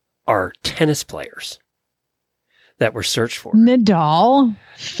are tennis players that were searched for. Nadal,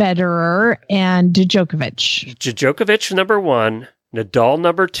 Federer, and Djokovic. Djokovic, number 1, Nadal,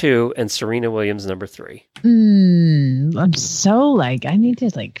 number 2, and Serena Williams, number 3. I'm so I need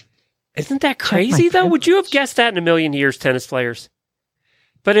to Isn't that crazy, though? Would you have guessed that in a million years, tennis players?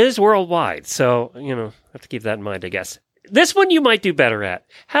 But it is worldwide, so, have to keep that in mind, I guess. This one you might do better at.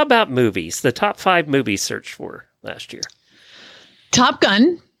 How about movies? The top 5 movies searched for last year. Top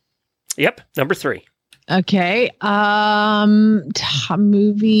Gun. Yep, number 3. Okay. Top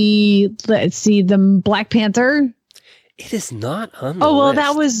movie. Let's see. The Black Panther. It is not on the list. list.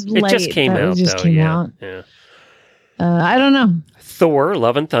 That was late. It just came out, though. Yeah. I don't know. Thor,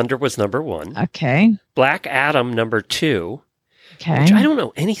 Love and Thunder was number 1. Okay. Black Adam, number 2. Okay. Which I don't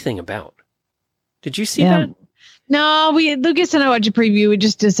know anything about. Did you see that? No, Lucas and I watched a preview. We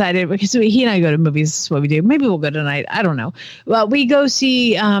just decided because he and I go to movies. This is what we do. Maybe we'll go tonight. I don't know. Well, we go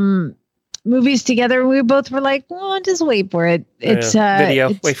see movies together, and we both were like, "Well, just wait for it." It's video.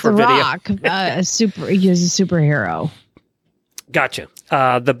 It's Wait for The video. Rock, he is a superhero. Gotcha.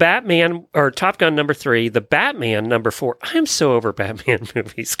 The Batman, or Top Gun number 3, the Batman number 4. I'm so over Batman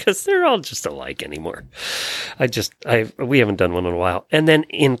movies because they're all just alike anymore. We haven't done one in a while. And then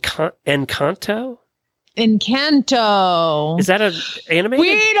Encanto. Is that an animated?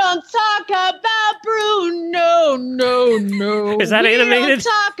 We don't talk about Bruno. No. Is that animated? We don't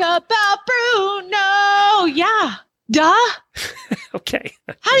talk about Bruno. Yeah. Duh. Okay.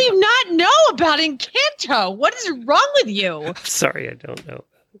 How do you not know about Encanto? What is wrong with you? I'm sorry, I don't know.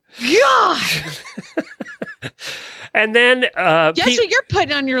 God. And then guess what you're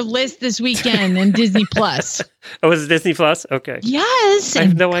putting on your list this weekend in Disney Plus? Oh, is it Disney Plus? Okay. Yes. I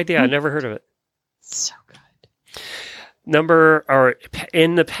have no idea. I never heard of it. So good.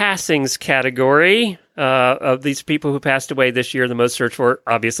 In the passings category of these people who passed away this year, the most searched for,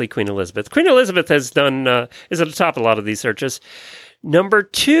 obviously, Queen Elizabeth. Queen Elizabeth has done is at the top of a lot of these searches. Number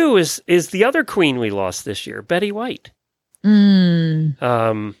 2 is the other queen we lost this year, Betty White. Anne,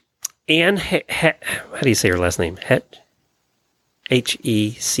 how do you say her last name? Heche.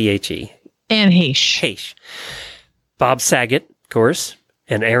 Anne Heche. Heche. Bob Saget, of course.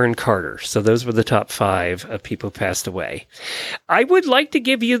 And Aaron Carter. So those were the top 5 of people who passed away. I would like to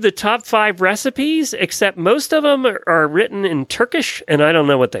give you the top 5 recipes, except most of them are written in Turkish, and I don't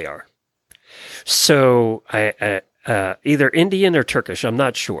know what they are. So either Indian or Turkish. I'm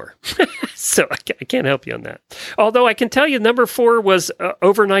not sure. So I can't help you on that. Although I can tell you number 4 was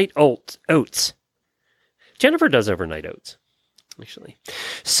overnight oats. Jennifer does overnight oats, actually.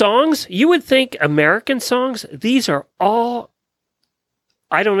 Songs, you would think American songs. These are all,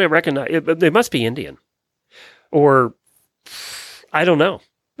 I don't recognize. They must be Indian. Or, I don't know.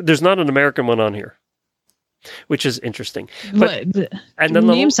 There's not an American one on here, which is interesting. But and then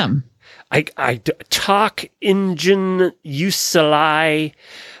name some. I talk Injun Usalai,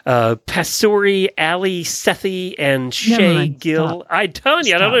 Pasuri, Ali Sethi, and Shay Gill. I'm telling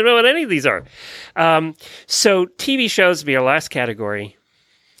you, I don't know what any of these are. So TV shows will be our last category.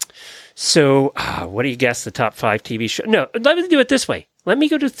 So what do you guess the top 5 TV shows? No, let me do it this way. Let me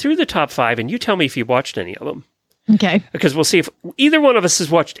go through the top 5, and you tell me if you watched any of them. Okay. Because we'll see if either one of us has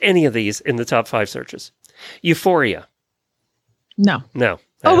watched any of these in the top 5 searches. Euphoria. No.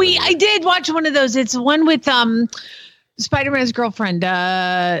 I did watch one of those. It's one with Spider-Man's girlfriend.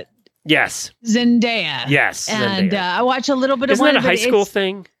 Yes. Zendaya. Yes. And I watched a little bit of one. Isn't that a high school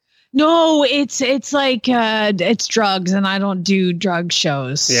thing? No, it's like it's drugs, and I don't do drug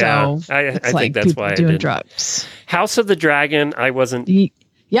shows. Yeah, so I think that's why I doing did. Drugs. House of the Dragon. I wasn't. Yeah.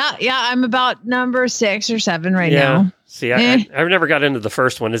 I'm about number 6 or 7 right now. See, I've never got into the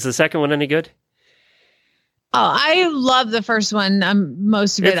first one. Is the second one any good? Oh, I love the first one.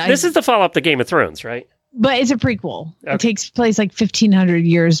 Most of it. This is the follow-up to Game of Thrones, right? But it's a prequel. Okay. It takes place like 1,500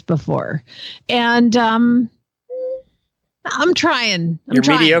 years before, and I'm trying. You're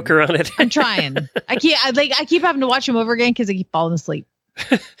mediocre on it. I'm trying. I keep having to watch them over again because I keep falling asleep.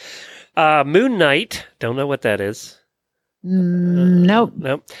 Moon Knight. Don't know what that is. Nope.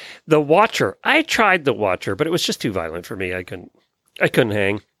 The Watcher. I tried The Watcher, but it was just too violent for me. I couldn't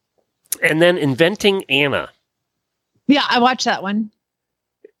hang. And then Inventing Anna. Yeah, I watched that one.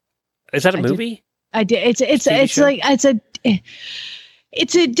 Is that a movie? I did.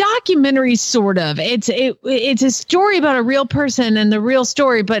 It's a documentary, sort of. It's a story about a real person and the real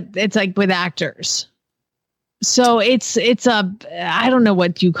story, but it's like with actors. So it's I don't know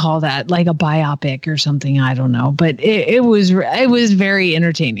what you call that, like a biopic or something. I don't know, but it was very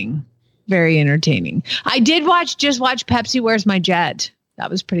entertaining, very entertaining. I did watch Pepsi Where's My Jet. That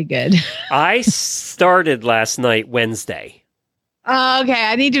was pretty good. I started last night, Wednesday. Okay,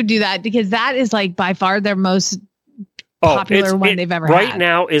 I need to do that because that is like by far their most popular one they've ever had. Right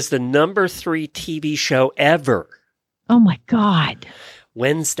now is the number 3 TV show ever. Oh my God.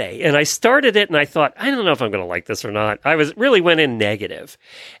 Wednesday. And I started it and I thought, I don't know if I'm going to like this or not. I went in negative.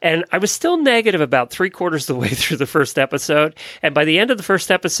 And I was still negative about 3/4 of the way through the first episode. And by the end of the first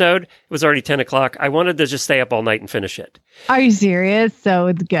episode, it was already 10 o'clock. I wanted to just stay up all night and finish it. Are you serious? So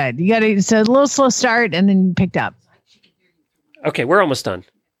it's good. So a little slow start and then you picked up. Okay, we're almost done.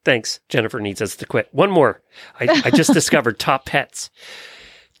 Thanks. Jennifer needs us to quit. One more. I just discovered top pets.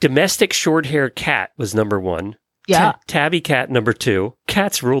 Domestic short-haired cat was number 1. Yeah. Tabby cat, number 2.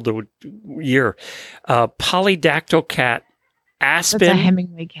 Cats ruled the year. Polydactyl cat. Aspen. That's a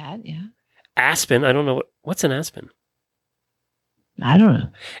Hemingway cat, yeah. Aspen. I don't know. What's an aspen? I don't know.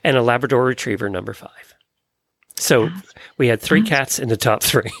 And a Labrador Retriever, number 5. So we had 3 cats in the top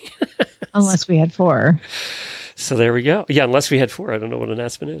 3. Unless we had 4. So there we go. Yeah, unless we had 4. I don't know what an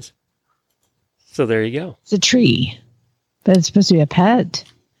aspen is. So there you go. It's a tree. But it's supposed to be a pet.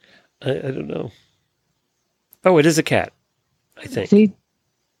 I don't know. Oh, it is a cat, I think. See?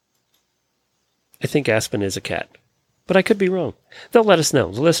 I think aspen is a cat. But I could be wrong. They'll let us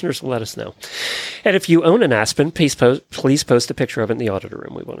know. The listeners will let us know. And if you own an aspen, please post a picture of it in the auditor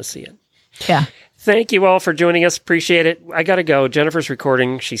room. We want to see it. Yeah. Thank you all for joining us. Appreciate it. I got to go. Jennifer's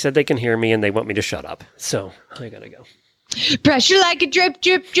recording. She said they can hear me and they want me to shut up. So I got to go. Pressure like a drip,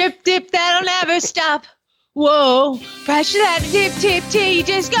 drip, drip, dip. That'll never stop. Whoa. Pressure like a dip, tip, tea.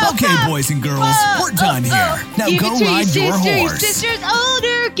 Just go. Okay, pop. boys and girls, Whoa, we're done here. Now Give go it to ride your your sister. horse. Your sister's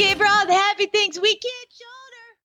older. Give her all the happy things we can't